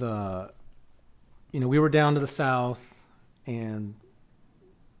 It was, you know, we were down to the south, and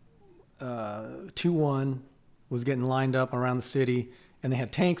 2-1 was getting lined up around the city, and they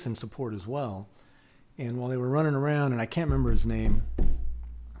had tanks in support as well. And while they were running around, and I can't remember his name,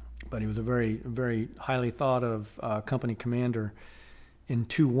 but he was a very highly thought of company commander. In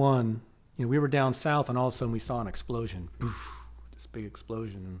 2-1, you know, we were down south, and all of a sudden we saw an explosion. Poof, this big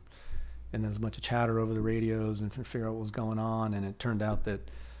explosion, and there was a bunch of chatter over the radios and trying to figure out what was going on. And it turned out that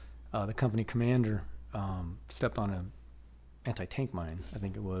the company commander stepped on an anti-tank mine. I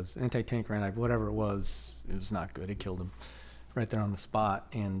think it was anti-tank grenade, whatever it was not good. It killed him right there on the spot,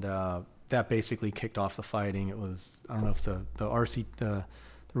 and that basically kicked off the fighting. It was, I don't know if the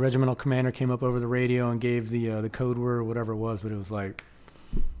regimental commander came up over the radio and gave the code word or whatever it was, but it was like,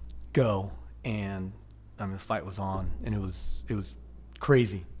 go. And I mean, the fight was on, and it was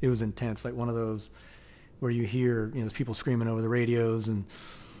crazy. It was intense, like one of those where you hear, you know, there's people screaming over the radios. And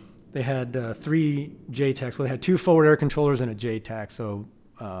they had 3 JTACs. Well, they had 2 forward air controllers and a JTAC, so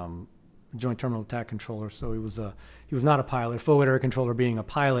Joint Terminal Attack Controller. So he was not a pilot. A forward air controller being a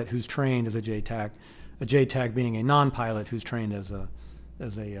pilot who's trained as a JTAC being a non-pilot who's trained as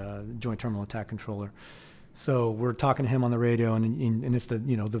a Joint Terminal Attack Controller. So we're talking to him on the radio, and it's the,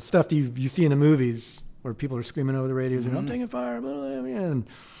 you know, the stuff you see in the movies where people are screaming over the radios, and I'm taking fire, blah, blah, blah,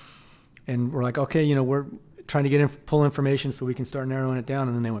 and we're like, okay, you know, we're trying to pull information so we can start narrowing it down,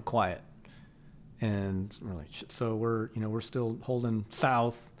 and then they went quiet, and we're like, shit. So we're still holding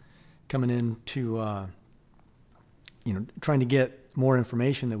south, coming in to, you know, trying to get more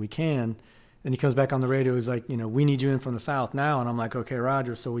information that we can. And he comes back on the radio. He's like, you know, we need you in from the south now. And I'm like, okay,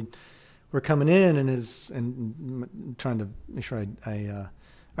 Roger. So we're coming in, and trying to make sure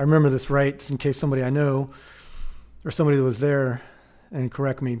I remember this right, just in case somebody I know or somebody that was there and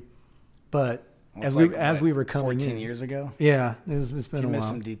correct me. But as we were coming 14 in, years ago. Yeah, it's been if a you while. miss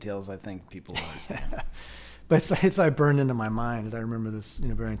some details, I think people will understand. But it's like burned into my mind as I remember this, you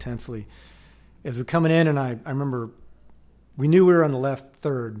know, very intensely. As we're coming in, and I remember we knew we were on the left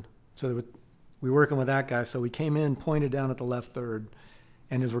third, so we were working with that guy. So we came in, pointed down at the left third,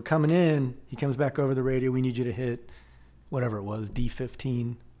 and as we're coming in, he comes back over the radio. We need you to hit whatever it was,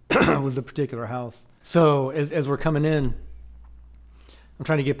 D15 was the particular house. So as we're coming in, I'm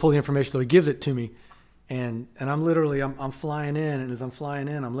trying to pull the information. So he gives it to me, and I'm literally I'm flying in, and as I'm flying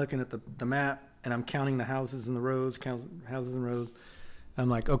in, I'm looking at the map, and I'm counting the houses and the rows, houses and rows. I'm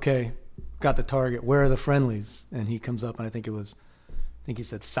like, okay, got the target. Where are the friendlies? And he comes up, and I think he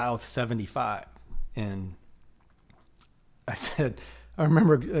said South 75, and I said, I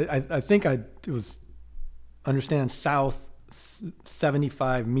remember, I think it was understand South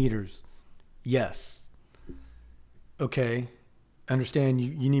 75 meters. Yes. Okay. Understand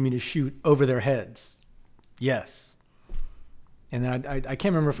you need me to shoot over their heads. Yes. And then I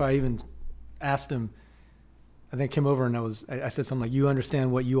can't remember if I even asked him. I think I came over and I said something like, you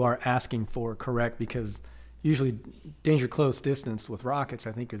understand what you are asking for, correct? Because usually danger close distance with rockets,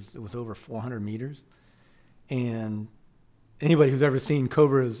 I think it was over 400 meters. And anybody who's ever seen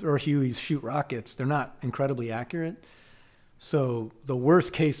Cobras or Hueys shoot rockets, they're not incredibly accurate. So the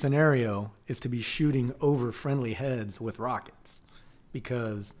worst case scenario is to be shooting over friendly heads with rockets,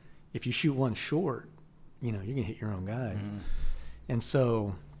 because if you shoot one short, you know, you can hit your own guys. Mm. And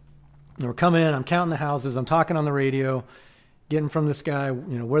so we're coming in, I'm counting the houses, I'm talking on the radio, getting from this guy,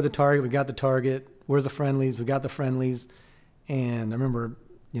 you know, where's the target? We got the target. Where's the friendlies? We got the friendlies. And I remember,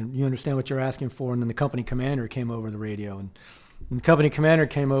 you know, you understand what you're asking for. And then the company commander came over the radio, and the company commander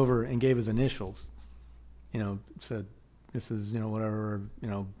came over and gave his initials, you know, said, this is, you know, whatever, you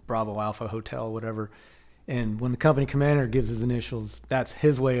know, Bravo Alpha Hotel, whatever. And when the company commander gives his initials, that's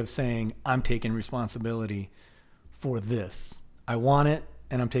his way of saying, I'm taking responsibility for this. I want it,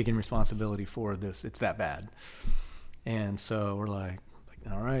 and I'm taking responsibility for this. It's that bad. And so we're like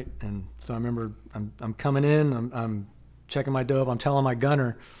all right. And so I remember I'm coming in, I'm checking my dope, I'm telling my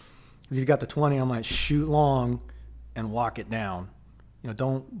gunner, he's got the 20, I'm like, shoot long and walk it down. You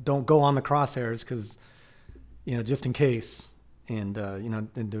know, don't go on the crosshairs, because, you know, just in case, and you know,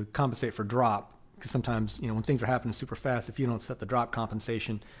 and to compensate for drop, because sometimes, you know, when things are happening super fast, if you don't set the drop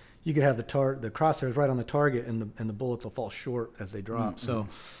compensation, you could have the crosshairs right on the target, and the bullets will fall short as they drop. Mm-hmm. So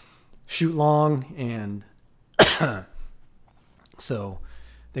shoot long, and so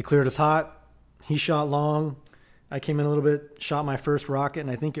they cleared us hot. He shot long. I came in a little bit, shot my first rocket,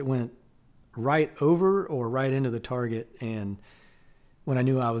 and I think it went right over or right into the target. And when I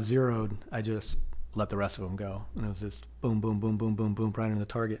knew I was zeroed, I just let the rest of them go. And it was just boom, boom, boom, boom, boom, boom, right into the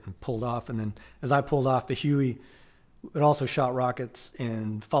target, and pulled off. And then as I pulled off, the Huey, it also shot rockets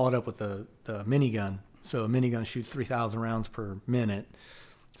and followed up with the minigun. So a minigun shoots 3,000 rounds per minute,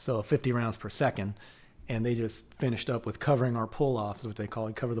 so 50 rounds per second. And they just finished up with covering our pull-off, is what they call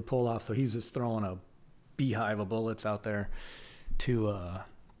it, cover the pull-off. So he's just throwing a beehive of bullets out there to...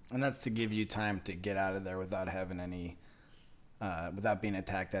 and that's to give you time to get out of there without having any... without being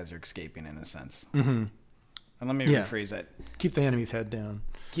attacked as you're escaping, in a sense. Mm-hmm. And let me rephrase that. Keep the enemy's head down.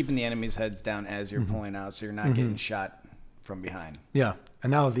 Keeping the enemy's heads down as you're pulling out, so you're not getting shot from behind. Yeah,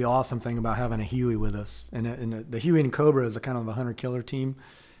 and that was the awesome thing about having a Huey with us. And the Huey and Cobra is a kind of a hunter-killer team.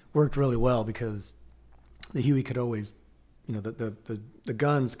 Worked really well, because the Huey could always, you know, the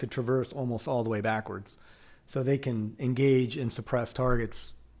guns could traverse almost all the way backwards. So they can engage and suppress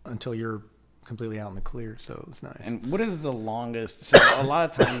targets until you're completely out in the clear. So it was nice. And what is the longest? So a lot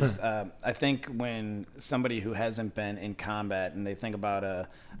of times, I think when somebody who hasn't been in combat and they think about a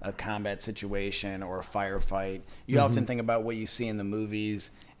combat situation or a firefight, you often think about what you see in the movies,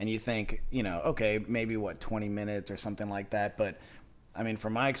 and you think, you know, okay, maybe 20 minutes or something like that. But I mean,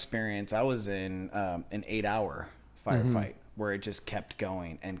 from my experience, I was in an 8-hour firefight where it just kept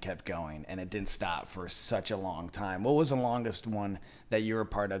going, and it didn't stop for such a long time. What was the longest one that you were a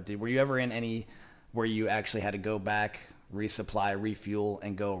part of? Were you ever in any where you actually had to go back, resupply, refuel,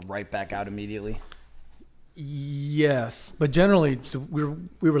 and go right back out immediately? Yes, but generally, so we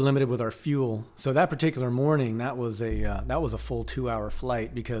were limited with our fuel. So that particular morning, that was a full 2-hour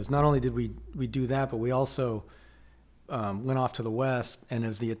flight, because not only did we do that, but we also went off to the west, and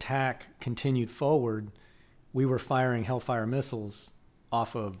as the attack continued forward, we were firing Hellfire missiles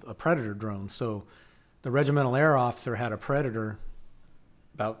off of a Predator drone. So the regimental air officer had a Predator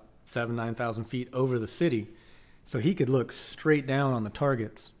about 9,000 feet over the city, so he could look straight down on the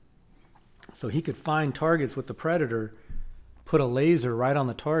targets. So he could find targets with the Predator, put a laser right on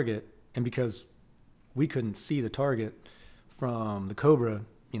the target, and because we couldn't see the target from the Cobra,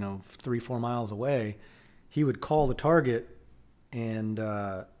 3-4 miles away, he would call the target and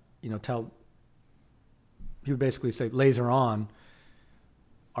he would basically say laser on.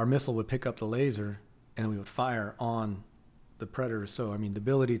 Our missile would pick up the laser and we would fire on the Predator. So I mean, the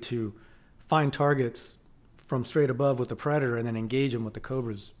ability to find targets from straight above with the Predator and then engage them with the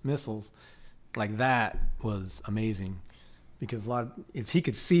Cobra's missiles like that was amazing, because he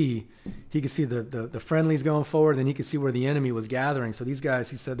could see the friendlies going forward, and he could see where the enemy was gathering. So these guys,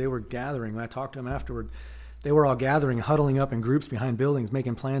 he said, they were gathering. When I talked to him afterward, they were all gathering, huddling up in groups behind buildings,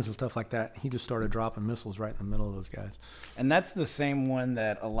 making plans and stuff like that. He just started dropping missiles right in the middle of those guys. And that's the same one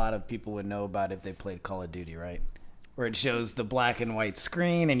that a lot of people would know about if they played Call of Duty, right? Where it shows the black and white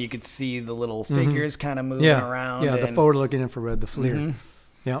screen, and you could see the little figures kind of moving around. Yeah, the forward-looking infrared, the FLIR.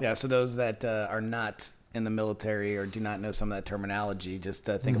 Yeah, so those that are not in the military or do not know some of that terminology, just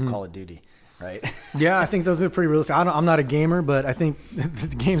think of Call of Duty, right? Yeah, I think those are pretty realistic. I'm not a gamer, but I think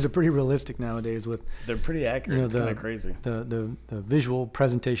the games are pretty realistic nowadays. They're pretty accurate. It's kind of crazy. The visual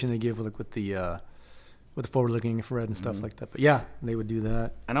presentation they give with the forward-looking infrared and stuff like that. But yeah, they would do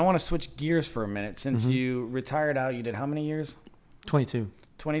that. And I want to switch gears for a minute. Since you retired out, you did how many years? 22.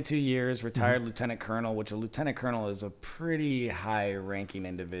 22 years, retired lieutenant colonel, which a lieutenant colonel is a pretty high-ranking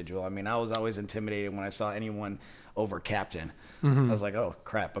individual. I mean, I was always intimidated when I saw anyone over captain. I was like, oh,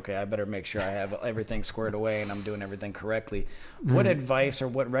 crap, okay, I better make sure I have everything squared away and I'm doing everything correctly. What advice or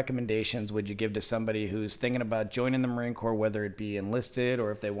what recommendations would you give to somebody who's thinking about joining the Marine Corps, whether it be enlisted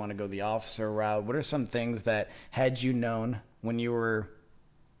or if they want to go the officer route? What are some things that, had you known when you were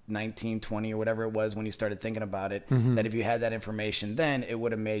 19, 20 or whatever it was when you started thinking about it, that if you had that information then, it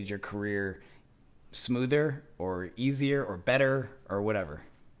would have made your career smoother or easier or better or whatever?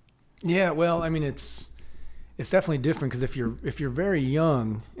 Yeah, well, I mean, it's definitely different, because if you're very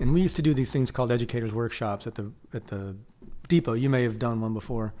young, and we used to do these things called educators workshops at the depot. You may have done one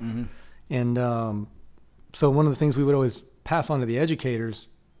before. And so one of the things we would always pass on to the educators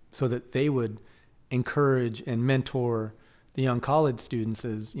so that they would encourage and mentor the young college students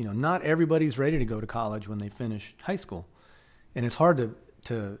is, not everybody's ready to go to college when they finish high school. And it's hard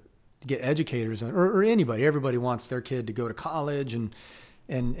to get educators or anybody. Everybody wants their kid to go to college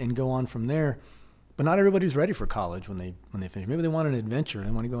and go on from there. But not everybody's ready for college when they finish. Maybe they want an adventure.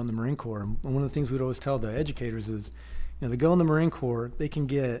 They want to go in the Marine Corps. And one of the things we'd always tell the educators is, they go in the Marine Corps,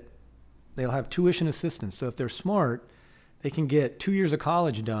 they'll have tuition assistance. So if they're smart, they can get 2 years of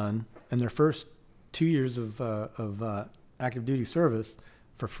college done and their first 2 years of active duty service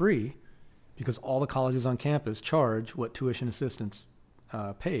for free, because all the colleges on campus charge what tuition assistance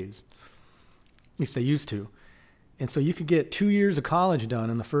pays. At least they used to. And so you could get 2 years of college done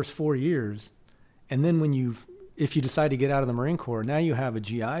in the first 4 years. And then if you decide to get out of the Marine Corps, now you have a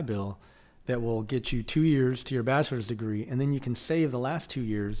GI Bill that will get you 2 years to your bachelor's degree, and then you can save the last 2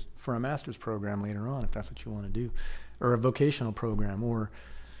 years for a master's program later on, if that's what you want to do, or a vocational program, or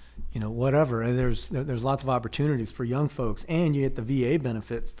whatever. And there's lots of opportunities for young folks, and you get the VA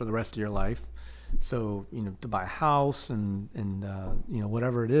benefits for the rest of your life. So to buy a house and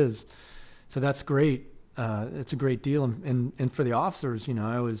whatever it is. So that's great. It's a great deal. And for the officers,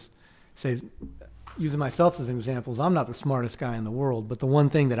 I always say, using myself as an example, I'm not the smartest guy in the world, but the one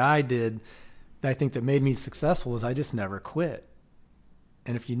thing that I did that I think that made me successful is I just never quit.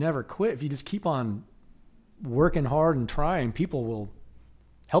 And if you never quit, if you just keep on working hard and trying, people will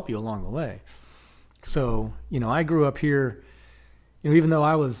help you along the way. So, I grew up here, even though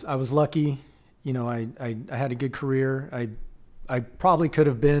I was lucky, I had a good career. I probably could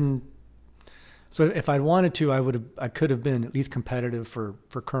have been So if I wanted to, I could have been at least competitive for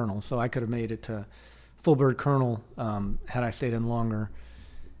colonel. So I could have made it to full bird colonel had I stayed in longer,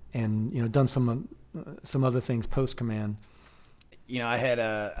 and done some other things post command.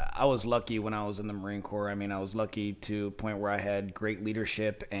 I was lucky when I was in the Marine Corps. I mean, I was lucky to a point where I had great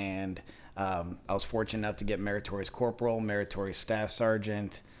leadership, and I was fortunate enough to get meritorious corporal, meritorious staff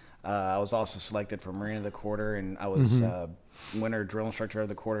sergeant. I was also selected for Marine of the Quarter, and I was winter drill instructor of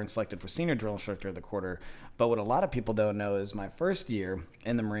the quarter and selected for senior drill instructor of the quarter. But what a lot of people don't know is my first year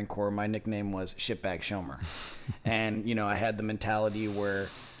in the Marine Corps, my nickname was Shitbag Schoemer. And, I had the mentality where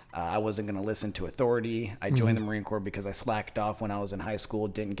I wasn't going to listen to authority. I joined the Marine Corps because I slacked off when I was in high school,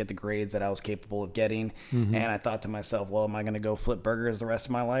 didn't get the grades that I was capable of getting. And I thought to myself, well, am I going to go flip burgers the rest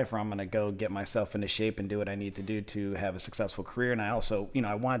of my life, or I'm going to go get myself into shape and do what I need to do to have a successful career? And I also,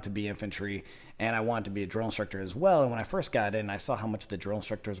 I wanted to be infantry, and I wanted to be a drill instructor as well. And when I first got in, I saw how much the drill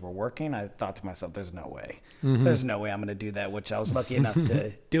instructors were working. I thought to myself, there's no way. There's no way I'm going to do that, which I was lucky enough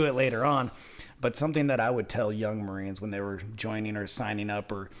to do it later on. But something that I would tell young Marines when they were joining or signing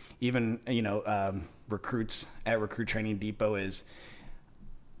up, or even, recruits at Recruit Training Depot, is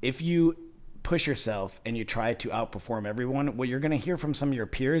if you push yourself and you try to outperform everyone, what you're going to hear from some of your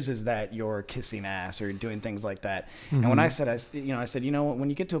peers is that you're kissing ass or doing things like that. And when I said, when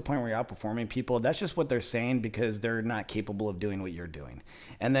you get to a point where you're outperforming people, that's just what they're saying because they're not capable of doing what you're doing.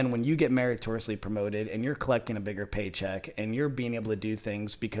 And then when you get meritoriously promoted and you're collecting a bigger paycheck and you're being able to do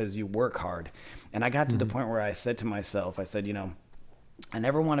things because you work hard. And I got to the point where I said to myself, I said, I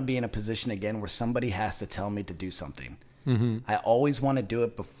never want to be in a position again where somebody has to tell me to do something. I always want to do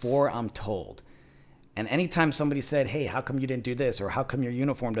it before I'm told. And anytime somebody said, hey, how come you didn't do this? Or how come your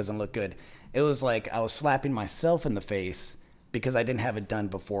uniform doesn't look good? It was like I was slapping myself in the face because I didn't have it done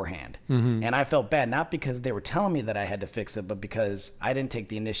beforehand. And I felt bad, not because they were telling me that I had to fix it, but because I didn't take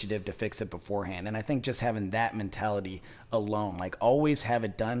the initiative to fix it beforehand. And I think just having that mentality alone, like always have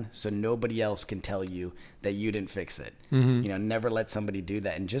it done so nobody else can tell you that you didn't fix it. Never let somebody do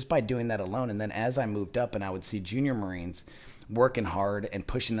that. And just by doing that alone, and then as I moved up and I would see junior Marines working hard and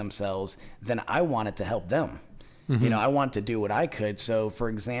pushing themselves, then I wanted to help them. I want to do what I could. So, for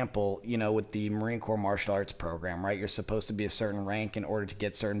example, with the Marine Corps martial arts program, right, you're supposed to be a certain rank in order to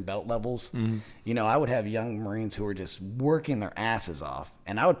get certain belt levels. I would have young Marines who were just working their asses off,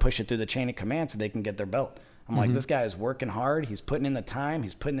 and I would push it through the chain of command so they can get their belt. I'm like, this guy is working hard. He's putting in the time.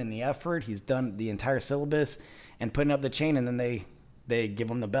 He's putting in the effort. He's done the entire syllabus and putting up the chain, and then they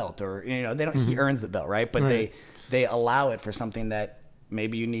give him the belt, or they don't. He earns the belt, right? But they allow it for something that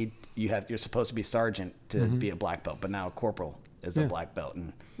maybe you're supposed to be sergeant to be a black belt, but now a corporal is a black belt.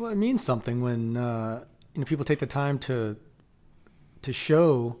 And well, it means something when people take the time to do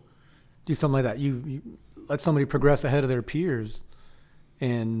something like that. You let somebody progress ahead of their peers,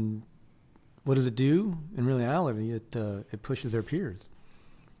 and what does it do? In reality, it pushes their peers.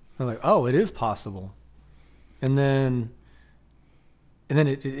 They're like, oh, it is possible, and then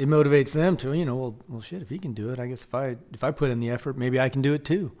it motivates them to, well, shit, if he can do it, I guess if I put in the effort, maybe I can do it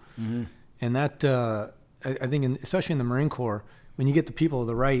too. And that, I think, especially in the Marine Corps, when you get the people,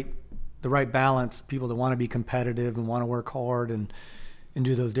 the right balance, people that want to be competitive and want to work hard and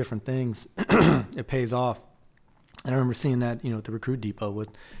do those different things, it pays off. And I remember seeing that, at the recruit depot with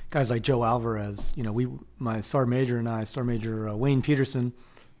guys like Joe Alvarez. My Sergeant Major and I, Sergeant Major Wayne Peterson.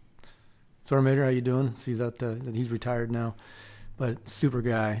 Sergeant Major, how you doing? He's he's retired now. But super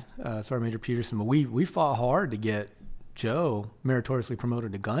guy, Sergeant Major Peterson. But we fought hard to get Joe meritoriously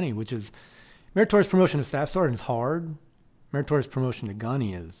promoted to gunny, which is meritorious promotion to staff sergeant is hard. Meritorious promotion to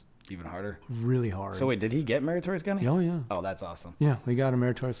gunny is even harder. Really hard. So wait, did he get meritorious gunny? Oh yeah. Oh, that's awesome. Yeah, we got him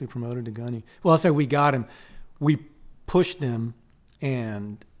meritoriously promoted to gunny. Well, I'll say we got him. We pushed him,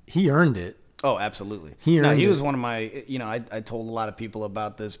 and he earned it. Oh, absolutely. He was one of my, I told a lot of people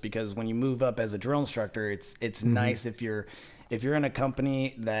about this because when you move up as a drill instructor, it's nice if you're in a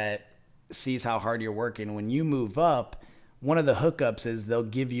company that sees how hard you're working. When you move up, one of the hookups is they'll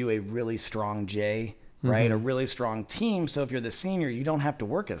give you a really strong J, right? A really strong team. So if you're the senior, you don't have to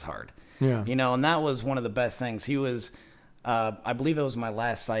work as hard. Yeah. And that was one of the best things. He was, I believe it was my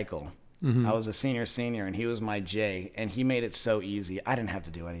last cycle. I was a senior, and he was my J, and he made it so easy. I didn't have to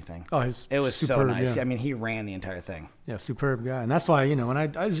do anything. Oh, it was superb, so nice. Yeah. I mean, he ran the entire thing. Yeah, superb guy. And that's why, when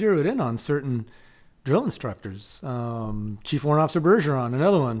I zeroed in on certain drill instructors, Chief Warrant Officer Bergeron,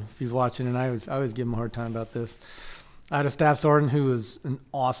 another one, if he's watching, and I always give him a hard time about this. I had a staff sergeant who was an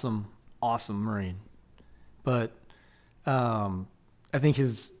awesome Marine. But I think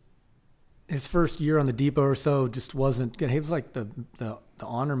his first year on the depot or so just wasn't good. He was like the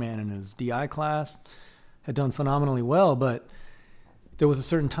honor man in his DI class, had done phenomenally well, but there was a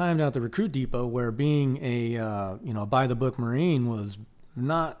certain time down at the recruit depot where being a by the book Marine was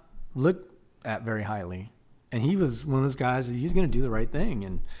not looked at very highly, and he was one of those guys that he's going to do the right thing,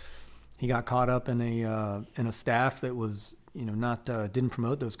 and he got caught up in a staff that was not didn't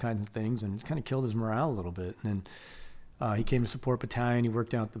promote those kinds of things, and it kind of killed his morale a little bit. And then he came to support battalion. He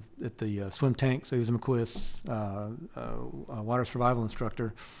worked out at the swim tank, so he was a McQuist water survival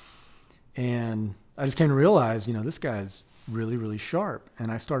instructor, and I just came to realize this guy's really, really sharp,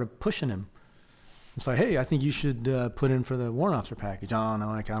 and I started pushing him. It's like, hey, I think you should put in for the warrant officer package. Oh, no,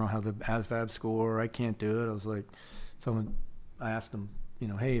 I don't have the ASVAB score. I can't do it. I was like, I asked him,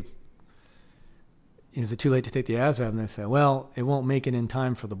 hey, is it too late to take the ASVAB? And they said, well, it won't make it in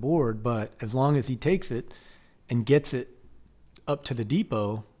time for the board, but as long as he takes it and gets it up to the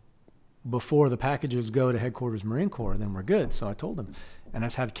depot before the packages go to headquarters Marine Corps, then we're good. So I told him, and I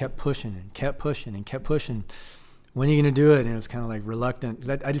just kept pushing and kept pushing and kept pushing. When are you going to do it? And it was kind of like reluctant.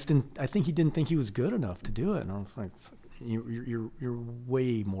 I think he didn't think he was good enough to do it. And I was like, you're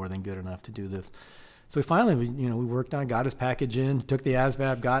way more than good enough to do this. So finally, we worked on it, got his package in, took the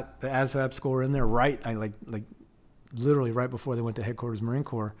ASVAB, got the ASVAB score in there literally right before they went to headquarters Marine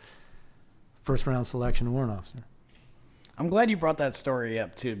Corps, first round selection warrant officer. I'm glad you brought that story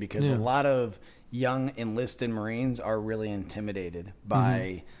up too, because a lot of young enlisted Marines are really intimidated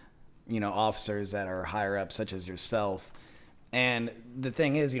by officers that are higher up, such as yourself. And the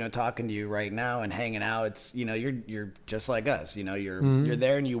thing is, talking to you right now and hanging out, it's, you're just like us, you're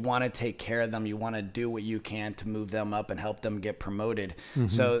there and you want to take care of them. You want to do what you can to move them up and help them get promoted.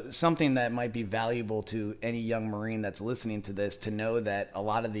 So something that might be valuable to any young Marine that's listening to this, to know that a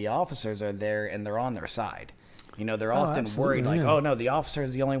lot of the officers are there and they're on their side. They're often worried, like, oh, no, the officer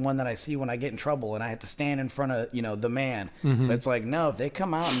is the only one that I see when I get in trouble and I have to stand in front of, the man. But it's like, no, if they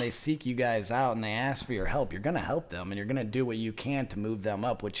come out and they seek you guys out and they ask for your help, you're going to help them and you're going to do what you can to move them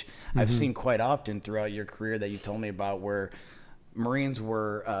up, which I've seen quite often throughout your career that you told me about, where Marines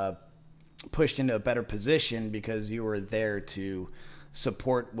were pushed into a better position because you were there to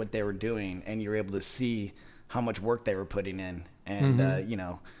support what they were doing and you were able to see how much work they were putting in. And,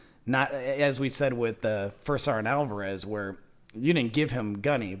 not, as we said with First Sergeant Alvarez, where you didn't give him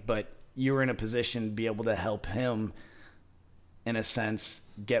gunny, but you were in a position to be able to help him, in a sense,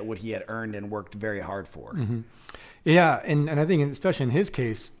 get what he had earned and worked very hard for. Yeah, and I think, especially in his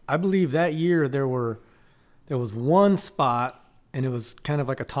case, I believe that year there was one spot, and it was kind of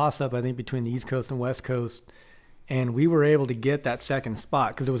like a toss-up, I think, between the East Coast and West Coast, and we were able to get that second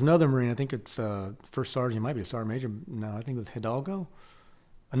spot, because there was another Marine, I think it's First Sergeant, it might be a Sergeant Major, no, I think it was Hidalgo.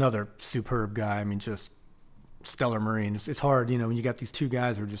 Another superb guy. I mean, just stellar Marine. It's hard, when you got these two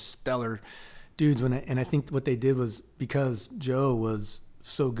guys who are just stellar dudes. And I think what they did was, because Joe was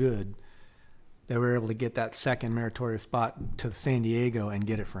so good, they were able to get that second meritorious spot to San Diego and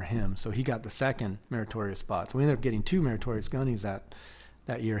get it for him. So he got the second meritorious spot. So we ended up getting two meritorious gunnies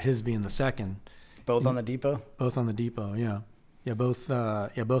that year, his being the second. Both on the depot? Both on the depot, yeah. Yeah, both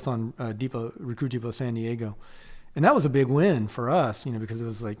on Recruit Depot San Diego. And that was a big win for us, because it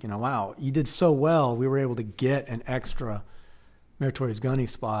was like, wow, you did so well. We were able to get an extra meritorious gunny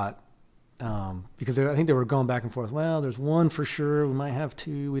spot, because I think they were going back and forth. Well, there's one for sure. We might have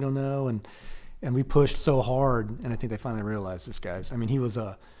two. We don't know. And we pushed so hard, and I think they finally realized this guy's. I mean, he was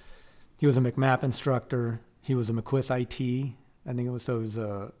a McMap instructor. He was a McQuist IT. I think it was. So he was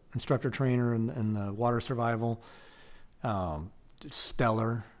a instructor trainer in water survival.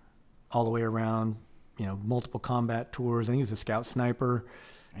 Stellar, all the way around. Multiple combat tours. I think he's a scout sniper.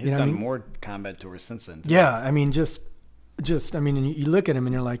 He's done more combat tours since then. Yeah, I mean, and you look at him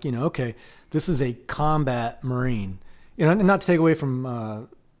and you're like, okay, this is a combat Marine. And not to take away from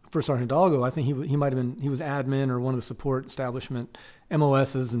First Sergeant Hidalgo, I think he might have been, he was admin or one of the support establishment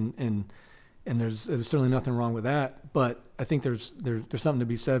MOSs, and there's certainly nothing wrong with that. But I think there's something to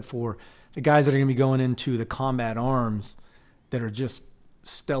be said for the guys that are going to be going into the combat arms that are just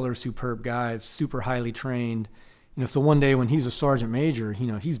stellar, superb guys, super highly trained. So one day when he's a sergeant major,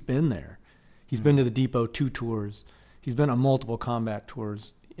 he's been there. He's been to the depot 2 tours. He's been on multiple combat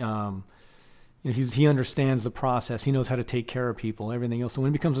tours. He understands the process. He knows how to take care of people, everything else. So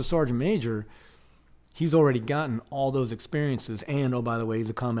when he becomes a sergeant major, he's already gotten all those experiences. And, oh, by the way, he's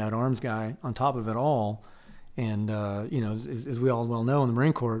a combat arms guy on top of it all. And, as we all well know in the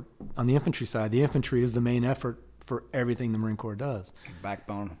Marine Corps, on the infantry side, the infantry is the main effort for everything the Marine Corps does.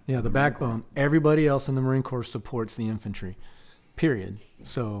 Backbone. Yeah, the backbone. Everybody else in the Marine Corps supports the infantry, period.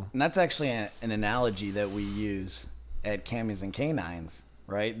 So, and that's actually an analogy that we use at Camis and Canines,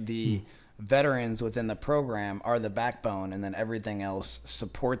 right? The veterans within the program are the backbone, and then everything else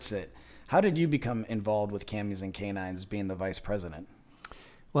supports it. How did you become involved with Camis and Canines, being the vice president?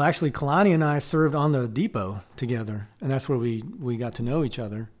 Well, actually, Kalani and I served on the depot together, and that's where we got to know each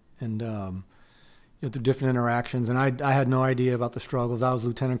other, and through different interactions. And I had no idea about the struggles. I was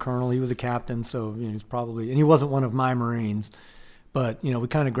lieutenant colonel. He was a captain, so he was probably, and he wasn't one of my Marines, but we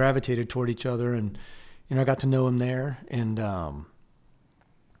kind of gravitated toward each other, and I got to know him there. And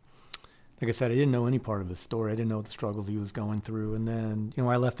like I said, I didn't know any part of his story. I didn't know the struggles he was going through. And then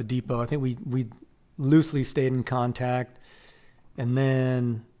I left the depot. I think we loosely stayed in contact. And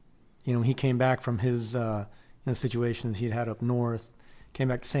then, he came back from his situations he'd had up north, came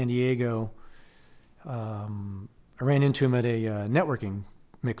back to San Diego. I ran into him at a networking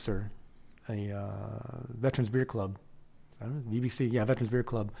mixer, a Veterans Beer Club. I don't know, BBC, yeah, Veterans Beer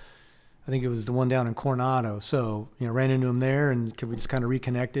Club. I think it was the one down in Coronado. So, ran into him there, and we just kind of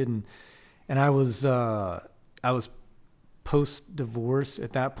reconnected. And I was post-divorce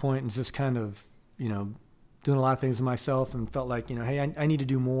at that point, and just kind of, doing a lot of things to myself, and felt like, hey, I need to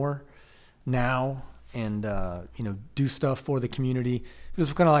do more now, and do stuff for the community. It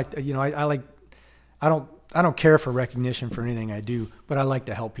was kind of like, I don't care for recognition for anything I do, but I like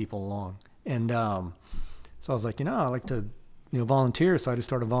to help people along. And so I was like, I like to volunteer. So I just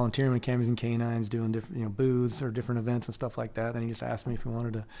started volunteering with Camis and Canines, doing different booths or different events and stuff like that. Then he just asked me if we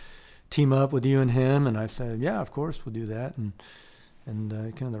wanted to team up with you and him, and I said, yeah, of course, we'll do that. And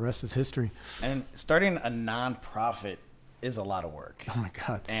kind of the rest is history. And starting a nonprofit is a lot of work. Oh my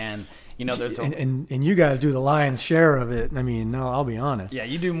God. And there's and you guys do the lion's share of it. I mean, no, I'll be honest. Yeah,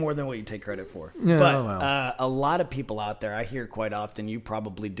 you do more than what you take credit for. Yeah, but well. A lot of people out there, I hear quite often, you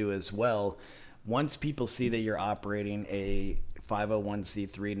probably do as well. Once people see that you're operating a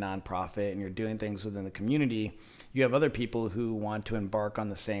 501c3 nonprofit and you're doing things within the community, you have other people who want to embark on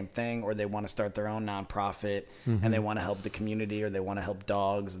the same thing, or they want to start their own nonprofit, and they want to help the community, or they want to help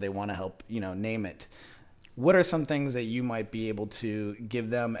dogs, or they want to help, name it. What are some things that you might be able to give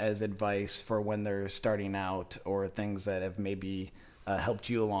them as advice for when they're starting out, or things that have maybe helped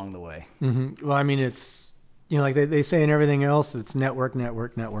you along the way? Well, I mean, it's, like they say in everything else, it's network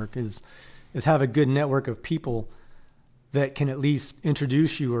is have a good network of people that can at least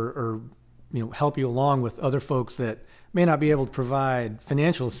introduce you or help you along with other folks that may not be able to provide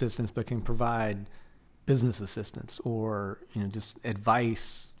financial assistance, but can provide business assistance or, just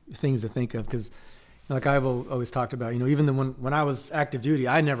advice, things to think of. Because like I've always talked about, even when I was active duty,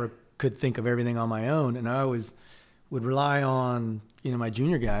 I never could think of everything on my own. And I always would rely on, my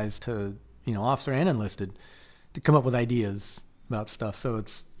junior guys to, officer and enlisted, to come up with ideas about stuff. So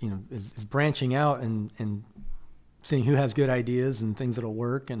it's, is branching out and seeing who has good ideas and things that'll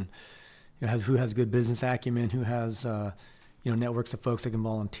work, and who has good business acumen, who has networks of folks that can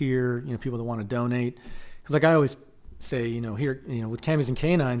volunteer, people that want to donate. Because like I always say, here, with Camis and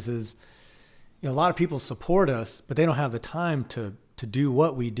Canines is, a lot of people support us, but they don't have the time to do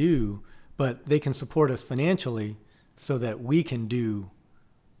what we do, but they can support us financially so that we can do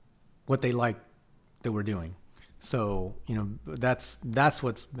what they like that we're doing. So, that's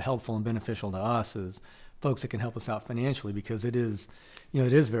what's helpful and beneficial to us, is folks that can help us out financially, because it is,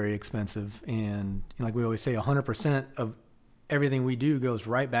 it is very expensive. And like we always say, 100% of everything we do goes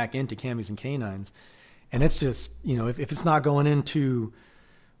right back into Camis and Canines. And it's just, if it's not going into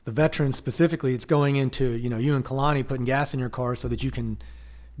the veterans specifically, it's going into, you and Kalani putting gas in your car so that you can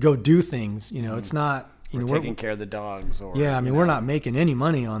go do things. It's not, we're taking care of the dogs. Or yeah, I mean, we're not making any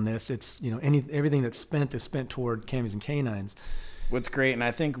money on this. It's, everything that's spent is spent toward Camis and Canines. What's great, and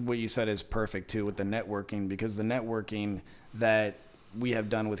I think what you said is perfect too with the networking, because the networking that we have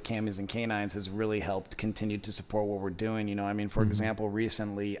done with Camis and Canines has really helped continue to support what we're doing. For example,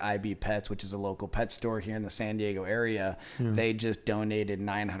 recently IB Pets, which is a local pet store here in the San Diego area, they just donated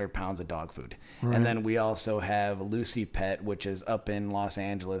 900 pounds of dog food. Right. And then we also have Lucy Pet, which is up in Los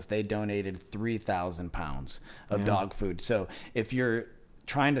Angeles. They donated 3,000 pounds of dog food. So if you're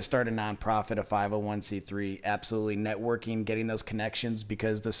trying to start a nonprofit, a 501c3, absolutely networking, getting those connections,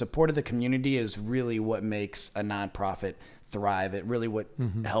 because the support of the community is really what makes a nonprofit thrive. It really what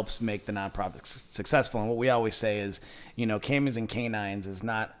helps make the nonprofit successful. And what we always say is, Camis and Canines is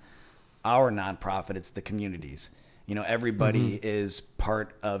not our nonprofit, it's the community's. Everybody is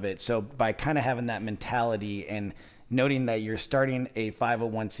part of it. So by kind of having that mentality and noting that you're starting a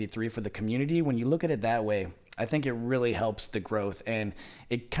 501c3 for the community, when you look at it that way, I think it really helps the growth, and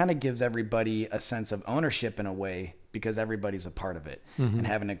it kind of gives everybody a sense of ownership in a way, because everybody's a part of it and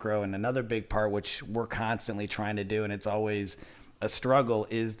having it grow. And another big part, which we're constantly trying to do, and it's always a struggle,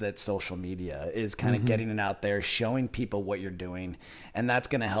 is that social media is kind of getting it out there, showing people what you're doing, and that's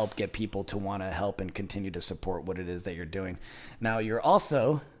going to help get people to want to help and continue to support what it is that you're doing. Now, you're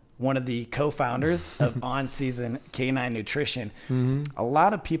also one of the co-founders of On Season Canine Nutrition. A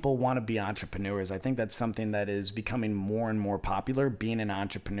lot of people want to be entrepreneurs. I think that's something that is becoming more and more popular, being an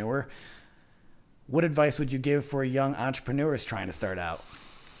entrepreneur. What advice would you give for young entrepreneurs trying to start out?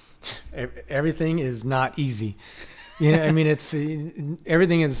 Everything is not easy. You know, I mean,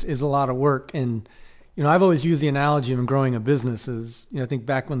 everything is a lot of work. And, you know, I've always used the analogy of growing a business is, you know, I think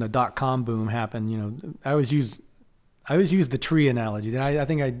back when the .com boom happened, you know, I always use the tree analogy. I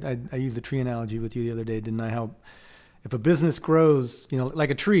think I used the tree analogy with you the other day, didn't I? How if a business grows, you know,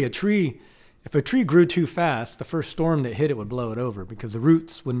 like a tree, if a tree grew too fast, the first storm that hit it would blow it over because the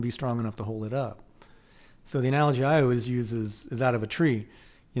roots wouldn't be strong enough to hold it up. So the analogy I always use is out of a tree.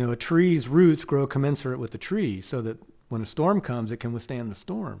 You know, a tree's roots grow commensurate with the tree so that when a storm comes, it can withstand the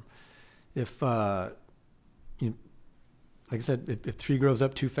storm. If, like I said, if the tree grows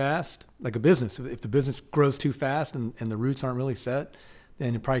up too fast, like a business, if the business grows too fast and the roots aren't really set,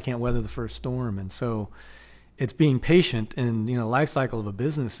 then it probably can't weather the first storm. And so it's being patient. And, you know, life cycle of a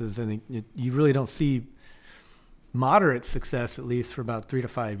business is, I think you really don't see moderate success, at least for about 3 to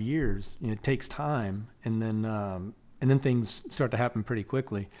 5 years. You know, it takes time. And then things start to happen pretty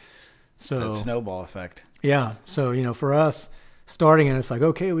quickly. So that snowball effect. Yeah. So, you know, for us starting and it's like,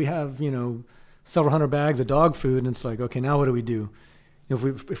 okay, we have, you know, several hundred bags of dog food. And it's like, okay, now what do we do? You know,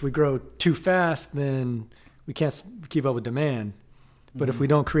 if we grow too fast, then we can't keep up with demand. But if we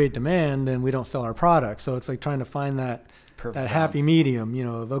don't create demand, then we don't sell our product. So it's like trying to find that happy medium, you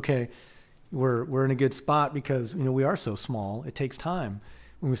know, of, okay, we're in a good spot because, you know, we are so small. It takes time.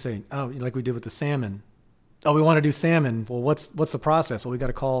 When we say, oh, like we did with the salmon. Oh, we want to do salmon. Well, what's the process? Well, we got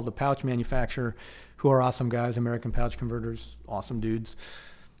to call the pouch manufacturer, who are awesome guys, American Pouch Converters, awesome dudes.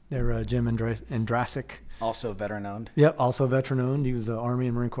 They're Jim Andrasic. Also veteran owned. Yep, also veteran owned. He was an Army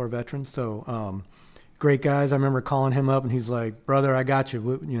and Marine Corps veteran. So great guys. I remember calling him up and he's like, brother, I got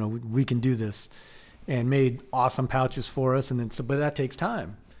you. You know, we can do this. And made awesome pouches for us. And then, but that takes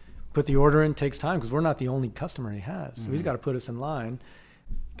time. Put the order in, takes time because we're not the only customer he has. So he's got to put us in line,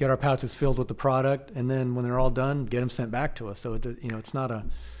 get our pouches filled with the product, and then when they're all done, get them sent back to us. So you know, it's not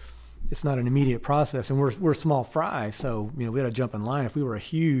an immediate process, and we're small fry, so you know we got to jump in line. If we were a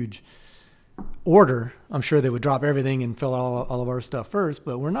huge order, I'm sure they would drop everything and fill all of our stuff first,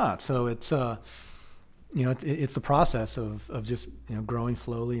 but we're not. So it's you know it's the process of just you know growing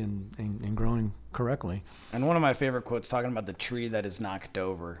slowly and growing correctly. And one of my favorite quotes talking about the tree that is knocked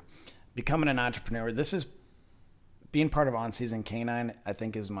over, becoming an entrepreneur. This is being part of On Season Canine, I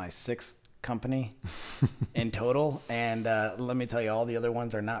think, is my 6th company in total. And let me tell you, all the other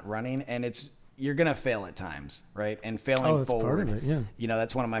ones are not running. And you're going to fail at times, right? And failing forward, part of it, yeah. You know,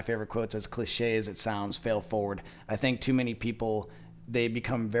 that's one of my favorite quotes, as cliche as it sounds, fail forward. I think too many people, they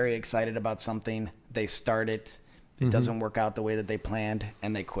become very excited about something. They start it. It doesn't work out the way that they planned,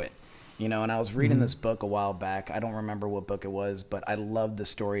 and they quit. You know, and I was reading this book a while back. I don't remember what book it was, but I love the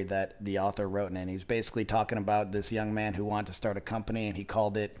story that the author wrote in it. He's basically talking about this young man who wanted to start a company, and he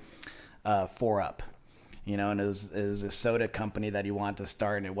called it 4UP. You know, and it was a soda company that he wanted to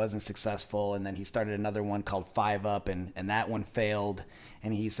start, and it wasn't successful. And then he started another one called 5UP, and that one failed.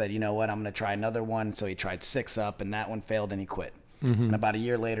 And he said, you know what, I'm going to try another one. So he tried 6UP, and that one failed, and he quit. And about a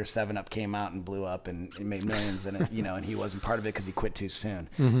year later, 7UP came out and blew up and it made millions in it, you know, and he wasn't part of it because he quit too soon.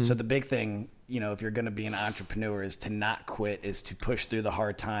 So the big thing, you know, if you're going to be an entrepreneur is to not quit, is to push through the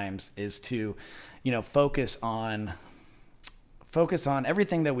hard times, is to, you know, focus on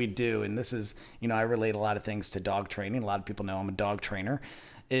everything that we do. And this is, you know, I relate a lot of things to dog training. A lot of people know I'm a dog trainer.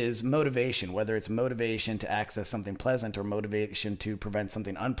 Is motivation, whether it's motivation to access something pleasant or motivation to prevent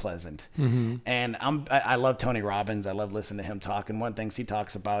something unpleasant. And I love Tony Robbins. I love listening to him talk. And one of the things he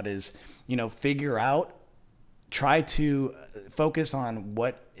talks about is, you know, try to focus on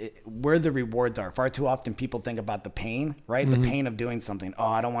where the rewards are. Far too often people think about the pain, right? The pain of doing something. Oh,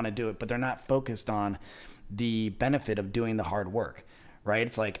 I don't want to do it. But they're not focused on the benefit of doing the hard work. Right?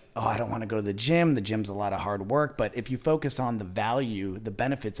 It's like, oh, I don't want to go to the gym. The gym's a lot of hard work. But if you focus on the value, the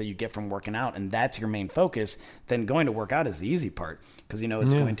benefits that you get from working out, and that's your main focus, then going to work out is the easy part. Because, you know,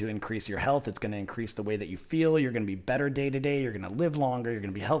 it's going to increase your health. It's going to increase the way that you feel. You're going to be better day to day. You're going to live longer. You're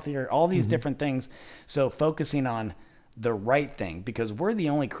going to be healthier. All these different things. So focusing on the right thing, because we're the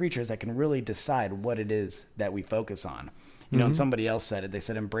only creatures that can really decide what it is that we focus on. You know, and somebody else said it. They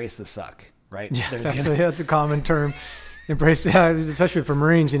said, embrace the suck, right? Yeah, that's a common term. Embrace, especially for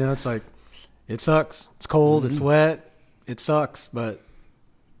Marines, you know, it's like, it sucks. It's cold. It's wet. It sucks, but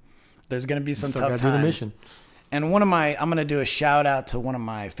there's going to be some tough times. Do the mission. And I'm going to do a shout out to one of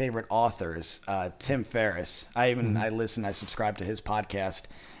my favorite authors, Tim Ferriss. I subscribe to his podcast.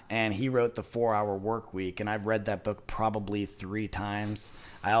 and he wrote The 4-Hour Work Week, and I've read that book probably 3 times.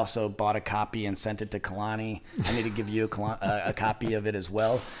 I also bought a copy and sent it to Kalani. I need to give you a copy of it as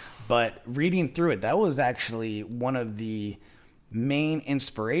well. But reading through it, that was actually one of the main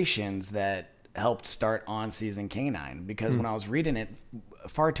inspirations that helped start On Season Canine, because when I was reading it,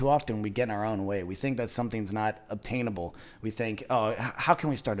 far too often we get in our own way. We think that something's not obtainable. We think, oh, how can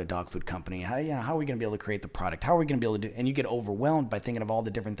we start a dog food company? How are we going to be able to create the product? How are we going to be able to do? And you get overwhelmed by thinking of all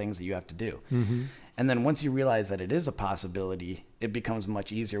the different things that you have to do. And then once you realize that it is a possibility, it becomes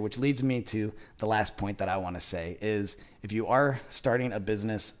much easier, which leads me to the last point that I want to say is, if you are starting a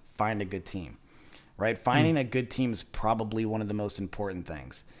business, find a good team, right? Finding a good team is probably one of the most important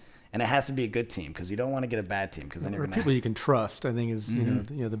things. And it has to be a good team, because you don't want to get a bad team, because then you're people you can trust, I think, is you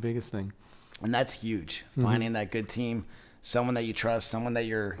know the biggest thing. And that's huge. Finding that good team, someone that you trust, someone that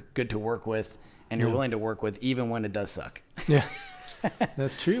you're good to work with, and you're willing to work with even when it does suck. Yeah,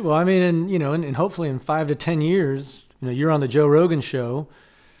 that's true. Well, I mean, and hopefully in 5 to 10 years, you're on the Joe Rogan show,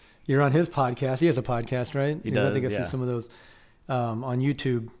 you're on his podcast. He has a podcast, right? He does. I think I see some of those on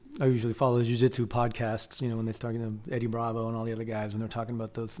YouTube. I usually follow those jiu-jitsu podcasts, when they're talking to Eddie Bravo and all the other guys when they're talking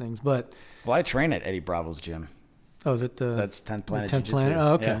about those things. But I train at Eddie Bravo's gym. Oh, is it that's 10th Planet 10th Jiu-Jitsu. Planet?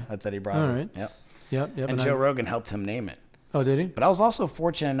 Oh, okay. Yeah, that's Eddie Bravo. All right. Yep. And Joe Rogan helped him name it. Oh, did he? But I was also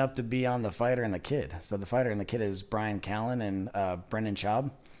fortunate enough to be on The Fighter and the Kid. So The Fighter and the Kid is Brian Callen and Brendan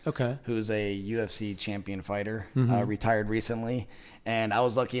Schaub. Okay. Who's a UFC champion fighter, retired recently. And I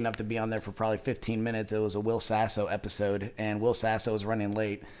was lucky enough to be on there for probably 15 minutes. It was a Will Sasso episode, and Will Sasso was running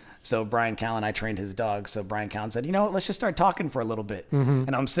late. So Brian Callen, I trained his dog. So Brian Callen said, let's just start talking for a little bit.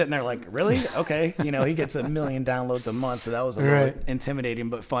 And I'm sitting there like, really? Okay. He gets 1 million downloads a month. So that was a little intimidating,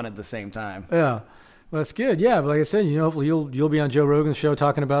 but fun at the same time. Yeah. Well, that's good. Yeah. But like I said, hopefully you'll be on Joe Rogan's show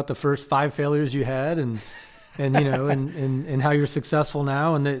talking about the first 5 failures you had and and how you're successful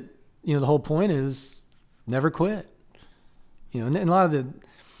now. And that, the whole point is never quit. And a lot of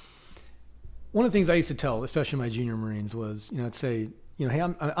one of the things I used to tell, especially my junior Marines, was, I'd say, hey,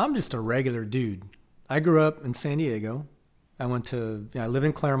 I'm just a regular dude. I grew up in San Diego. I live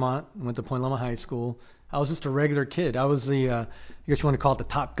in Claremont. I went to Point Loma High School. I was just a regular kid. I was I guess you want to call it the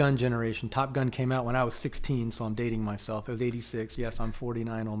Top Gun generation. Top Gun came out when I was 16, so I'm dating myself. It was 86. Yes, I'm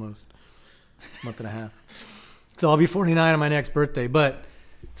 49 almost. A month and a half. So I'll be 49 on my next birthday. But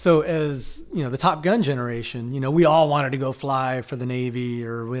so as, the Top Gun generation, we all wanted to go fly for the Navy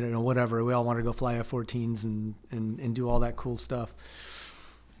or whatever. We all wanted to go fly F-14s and do all that cool stuff.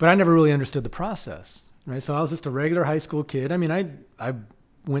 But I never really understood the process, right? So I was just a regular high school kid. I mean, I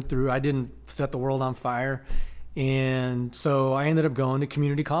went through, I didn't set the world on fire. And so I ended up going to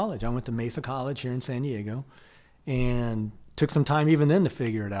community college. I went to Mesa College here in San Diego and took some time even then to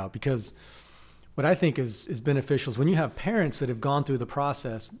figure it out, because what I think is beneficial is when you have parents that have gone through the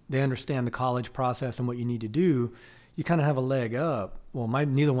process, they understand the college process and what you need to do, you kind of have a leg up. Well,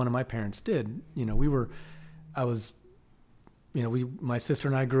 neither one of my parents did. My sister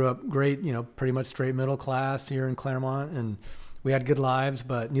and I grew up great, pretty much straight middle class here in Claremont, and we had good lives,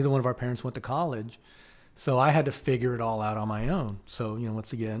 but neither one of our parents went to college. So I had to figure it all out on my own. So,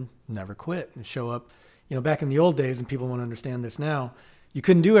 once again, never quit and show up. Back in the old days, and people won't understand this now, you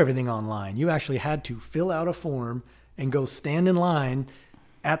couldn't do everything online. You actually had to fill out a form and go stand in line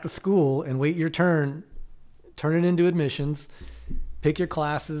at the school and wait your turn, turn it into admissions, pick your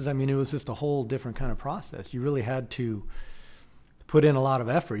classes. I mean, it was just a whole different kind of process. You really had to put in a lot of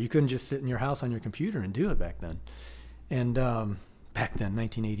effort. You couldn't just sit in your house on your computer and do it back then. And back then,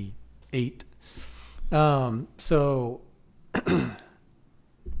 1988. So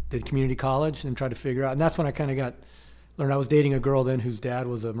did community college and tried to figure out. And that's when I kind of learned. I was dating a girl then whose dad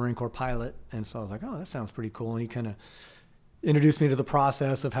was a Marine Corps pilot. And so I was like, oh, that sounds pretty cool. And he kind of introduced me to the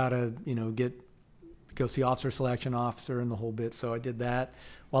process of how to, go see officer selection officer and the whole bit. So I did that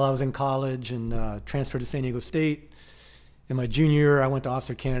while I was in college and transferred to San Diego State. In my junior year, I went to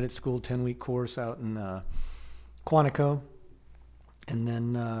officer candidate school, 10-week course out in Quantico. And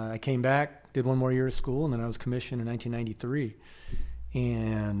then I came back, did one more year of school, and then I was commissioned in 1993.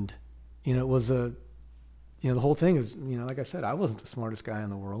 And, it was the whole thing is, like I said, I wasn't the smartest guy in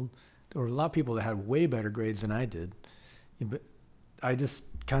the world. There were a lot of people that had way better grades than I did. But I just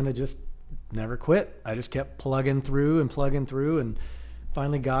kind of never quit. I just kept plugging through and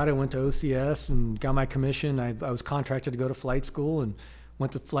finally got it, went to OCS and got my commission. I was contracted to go to flight school and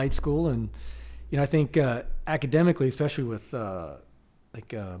went to flight school. And, I think academically, especially with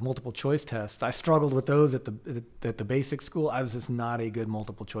multiple choice tests, I struggled with those at the basic school. I was just not a good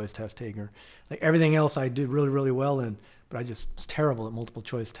multiple choice test taker. Like everything else I did really, really well in, but I just was terrible at multiple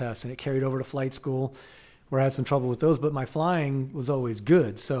choice tests. And it carried over to flight school where I had some trouble with those, but my flying was always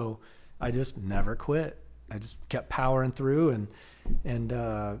good. So I just never quit. I just kept powering through and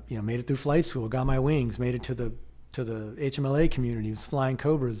you know, made it through flight school, got my wings, made it to the HMLA community, was flying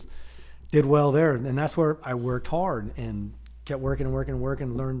Cobras, did well there. And that's where I worked hard and kept working and working and working,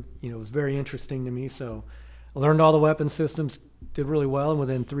 and learned, you know, it was very interesting to me. So I learned all the weapon systems, did really well, and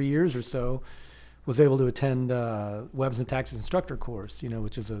within 3 years or so was able to attend weapons and tactics instructor course, you know,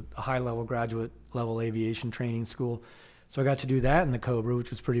 which is a high level graduate level aviation training school. So I got to do that in the Cobra,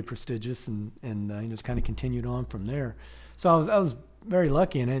 which was pretty prestigious, and you know, just kind of continued on from there. So I was very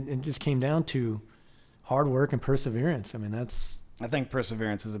lucky, and it just came down to hard work and perseverance. I mean, I think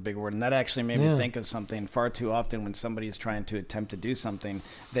perseverance is a big word, and that actually made me think of something. Far too often when somebody is trying to attempt to do something,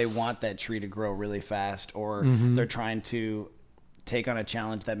 they want that tree to grow really fast, or they're trying to take on a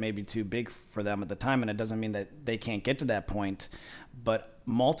challenge that may be too big for them at the time, and it doesn't mean that they can't get to that point. But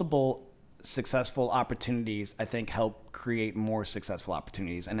multiple successful opportunities, I think, help create more successful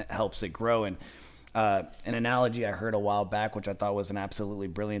opportunities, and it helps it grow. And an analogy I heard a while back, which I thought was an absolutely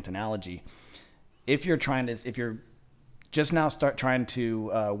brilliant analogy. If you're just now trying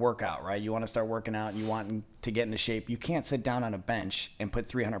to work out, right? You want to start working out and you want to get into shape. You can't sit down on a bench and put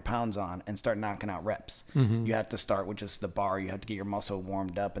 300 pounds on and start knocking out reps. You have to start with just the bar. You have to get your muscle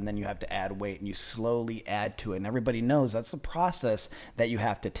warmed up, and then you have to add weight, and you slowly add to it. And everybody knows that's the process that you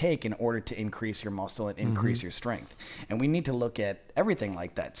have to take in order to increase your muscle and increase your strength. And we need to look at everything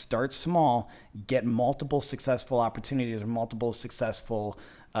like that. Start small, get multiple successful opportunities or multiple successful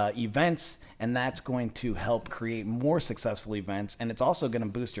events, and that's going to help create more successful events. And it's also going to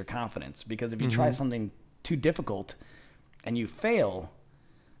boost your confidence, because if you try something too difficult and you fail,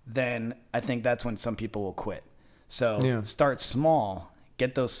 then I think that's when some people will quit. So start small,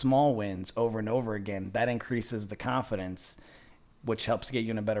 get those small wins over and over again. That increases the confidence, which helps get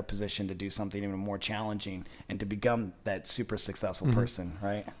you in a better position to do something even more challenging and to become that super successful person,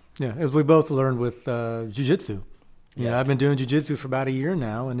 right? Yeah, as we both learned with jiu-jitsu. You know, I've been doing jiu-jitsu for about a year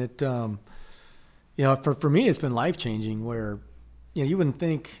now, and it, you know, for me, it's been life-changing, where, you know, you wouldn't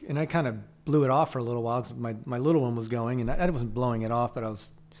think, and I kind of blew it off for a little while because my little one was going, and I wasn't blowing it off, but I was,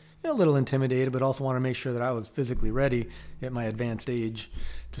 you know, a little intimidated, but also wanted to make sure that I was physically ready at my advanced age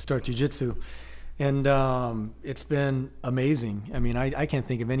to start jiu-jitsu. And it's been amazing. I mean, I can't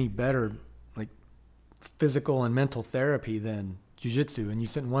think of any better, like, physical and mental therapy than jiu-jitsu. And you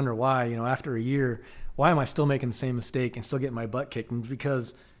sit and wonder why, you know, after a year, why am I still making the same mistake and still getting my butt kicked? And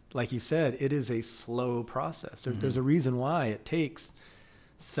because, like you said, it is a slow process. There's a reason why it takes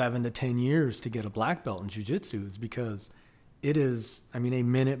 7 to 10 years to get a black belt in jiu-jitsu, is because it is, I mean, a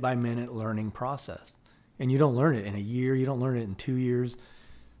minute by minute learning process. And you don't learn it in a year. You don't learn it in 2 years.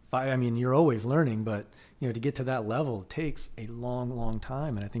 I mean, you're always learning, but, you know, to get to that level, it takes a long, long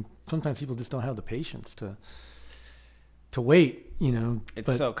time. And I think sometimes people just don't have the patience to wait, you know.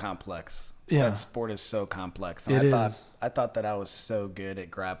 It's so complex. Yeah. That sport is so complex. And I thought that I was so good at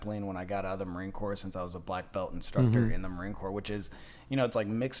grappling when I got out of the Marine Corps, since I was a black belt instructor in the Marine Corps, which is, you know, it's like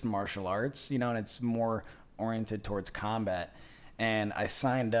mixed martial arts, you know, and it's more oriented towards combat. And I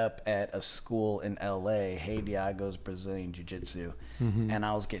signed up at a school in LA, Hey Diago's Brazilian Jiu-Jitsu, and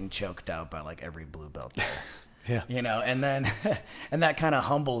I was getting choked out by like every blue belt there. Yeah. You know, and then, and that kind of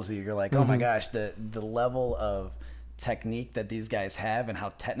humbles you. You're like, oh my gosh, the level of technique that these guys have and how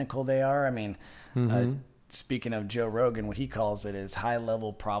technical they are. I mean, speaking of Joe Rogan, what he calls it is high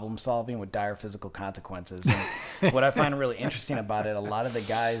level problem solving with dire physical consequences. And what I find really interesting about it, a lot of the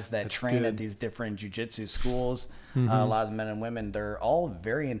guys that train at these different jiu-jitsu schools, a lot of the men and women, they're all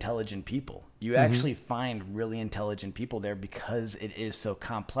very intelligent people. You actually find really intelligent people there because it is so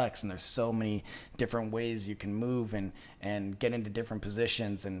complex, and there's so many different ways you can move and get into different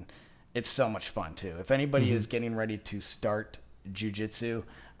positions, and it's so much fun too. If anybody is getting ready to start jiu-jitsu,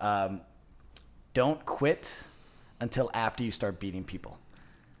 don't quit until after you start beating people.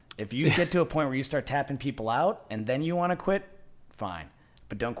 If you get to a point where you start tapping people out and then you want to quit, fine.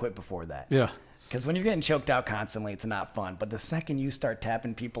 But don't quit before that. Yeah. Because when you're getting choked out constantly, it's not fun. But the second you start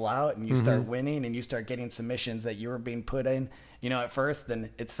tapping people out and you start winning and you start getting submissions that you were being put in, you know, at first, then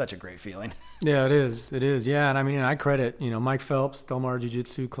it's such a great feeling. Yeah, it is. It is. Yeah. And I mean, I credit, you know, Mike Phelps, Del Mar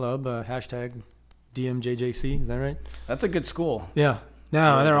Jiu-Jitsu Club, hashtag DMJJC. Is that right? That's a good school. Yeah.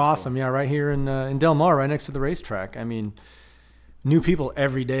 No, they're awesome. Yeah, right here in Del Mar, right next to the racetrack. I mean, new people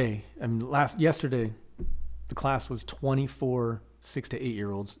every day. I mean, yesterday, the class was 24 6 to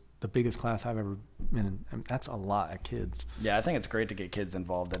 8-year-olds, the biggest class I've ever been in. I mean, that's a lot of kids. Yeah, I think it's great to get kids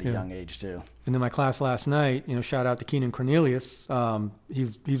involved at a young age too. And then my class last night, you know, shout out to Keenan Cornelius.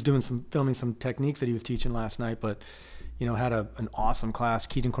 He's filming some techniques that he was teaching last night, but you know, had an awesome class.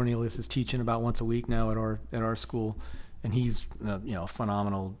 Keaton Cornelius is teaching about once a week now at our school, and he's you know, a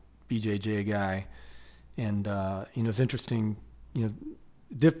phenomenal BJJ guy. And you know, it's interesting, you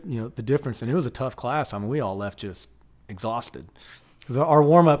know, the difference. And it was a tough class. I mean, we all left just exhausted, because our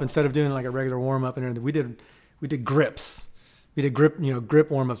warm up, instead of doing like a regular warm up and everything, we did grips. We did grip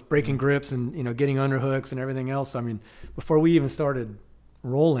warm ups, breaking grips, and, you know, getting underhooks and everything else. I mean, before we even started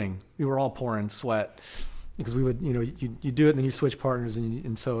rolling, we were all pouring sweat, because we would, you know, you do it and then you switch partners,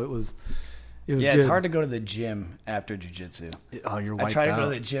 and so it was yeah, good. It's hard to go to the gym after jiu-jitsu. Oh, you're wiped out. I try to go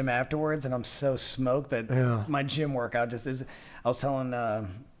to the gym afterwards, and I'm so smoked that my gym workout just is. I was telling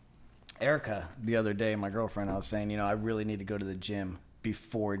Erica the other day, my girlfriend, I was saying, you know, I really need to go to the gym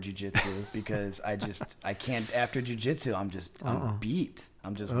before jiu-jitsu, because I can't, after jiu-jitsu, I'm beat.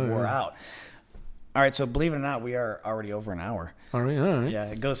 I'm just wore out. All right, so believe it or not, we are already over an hour. All right. Yeah,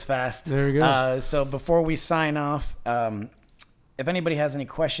 it goes fast. There you go. So before we sign off, if anybody has any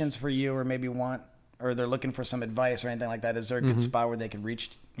questions for you, or maybe or they're looking for some advice or anything like that, is there a good spot where they can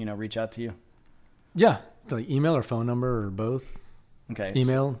reach out to you? Yeah, like email or phone number, or both. Okay.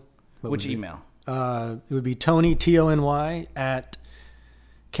 Email. Which email? It would be Tony, Tony, at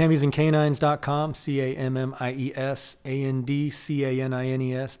camiesandcanines.com,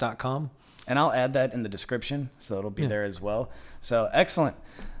 CAMMIESANDCANINES.com. And I'll add that in the description, so it'll be there as well. So excellent.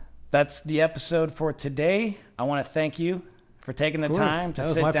 That's the episode for today. I want to thank you for taking the time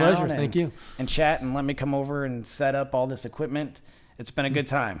to sit down and chat and let me come over and set up all this equipment. It's been a good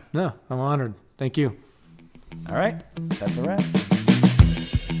time. No, I'm honored. Thank you. All right. That's a wrap.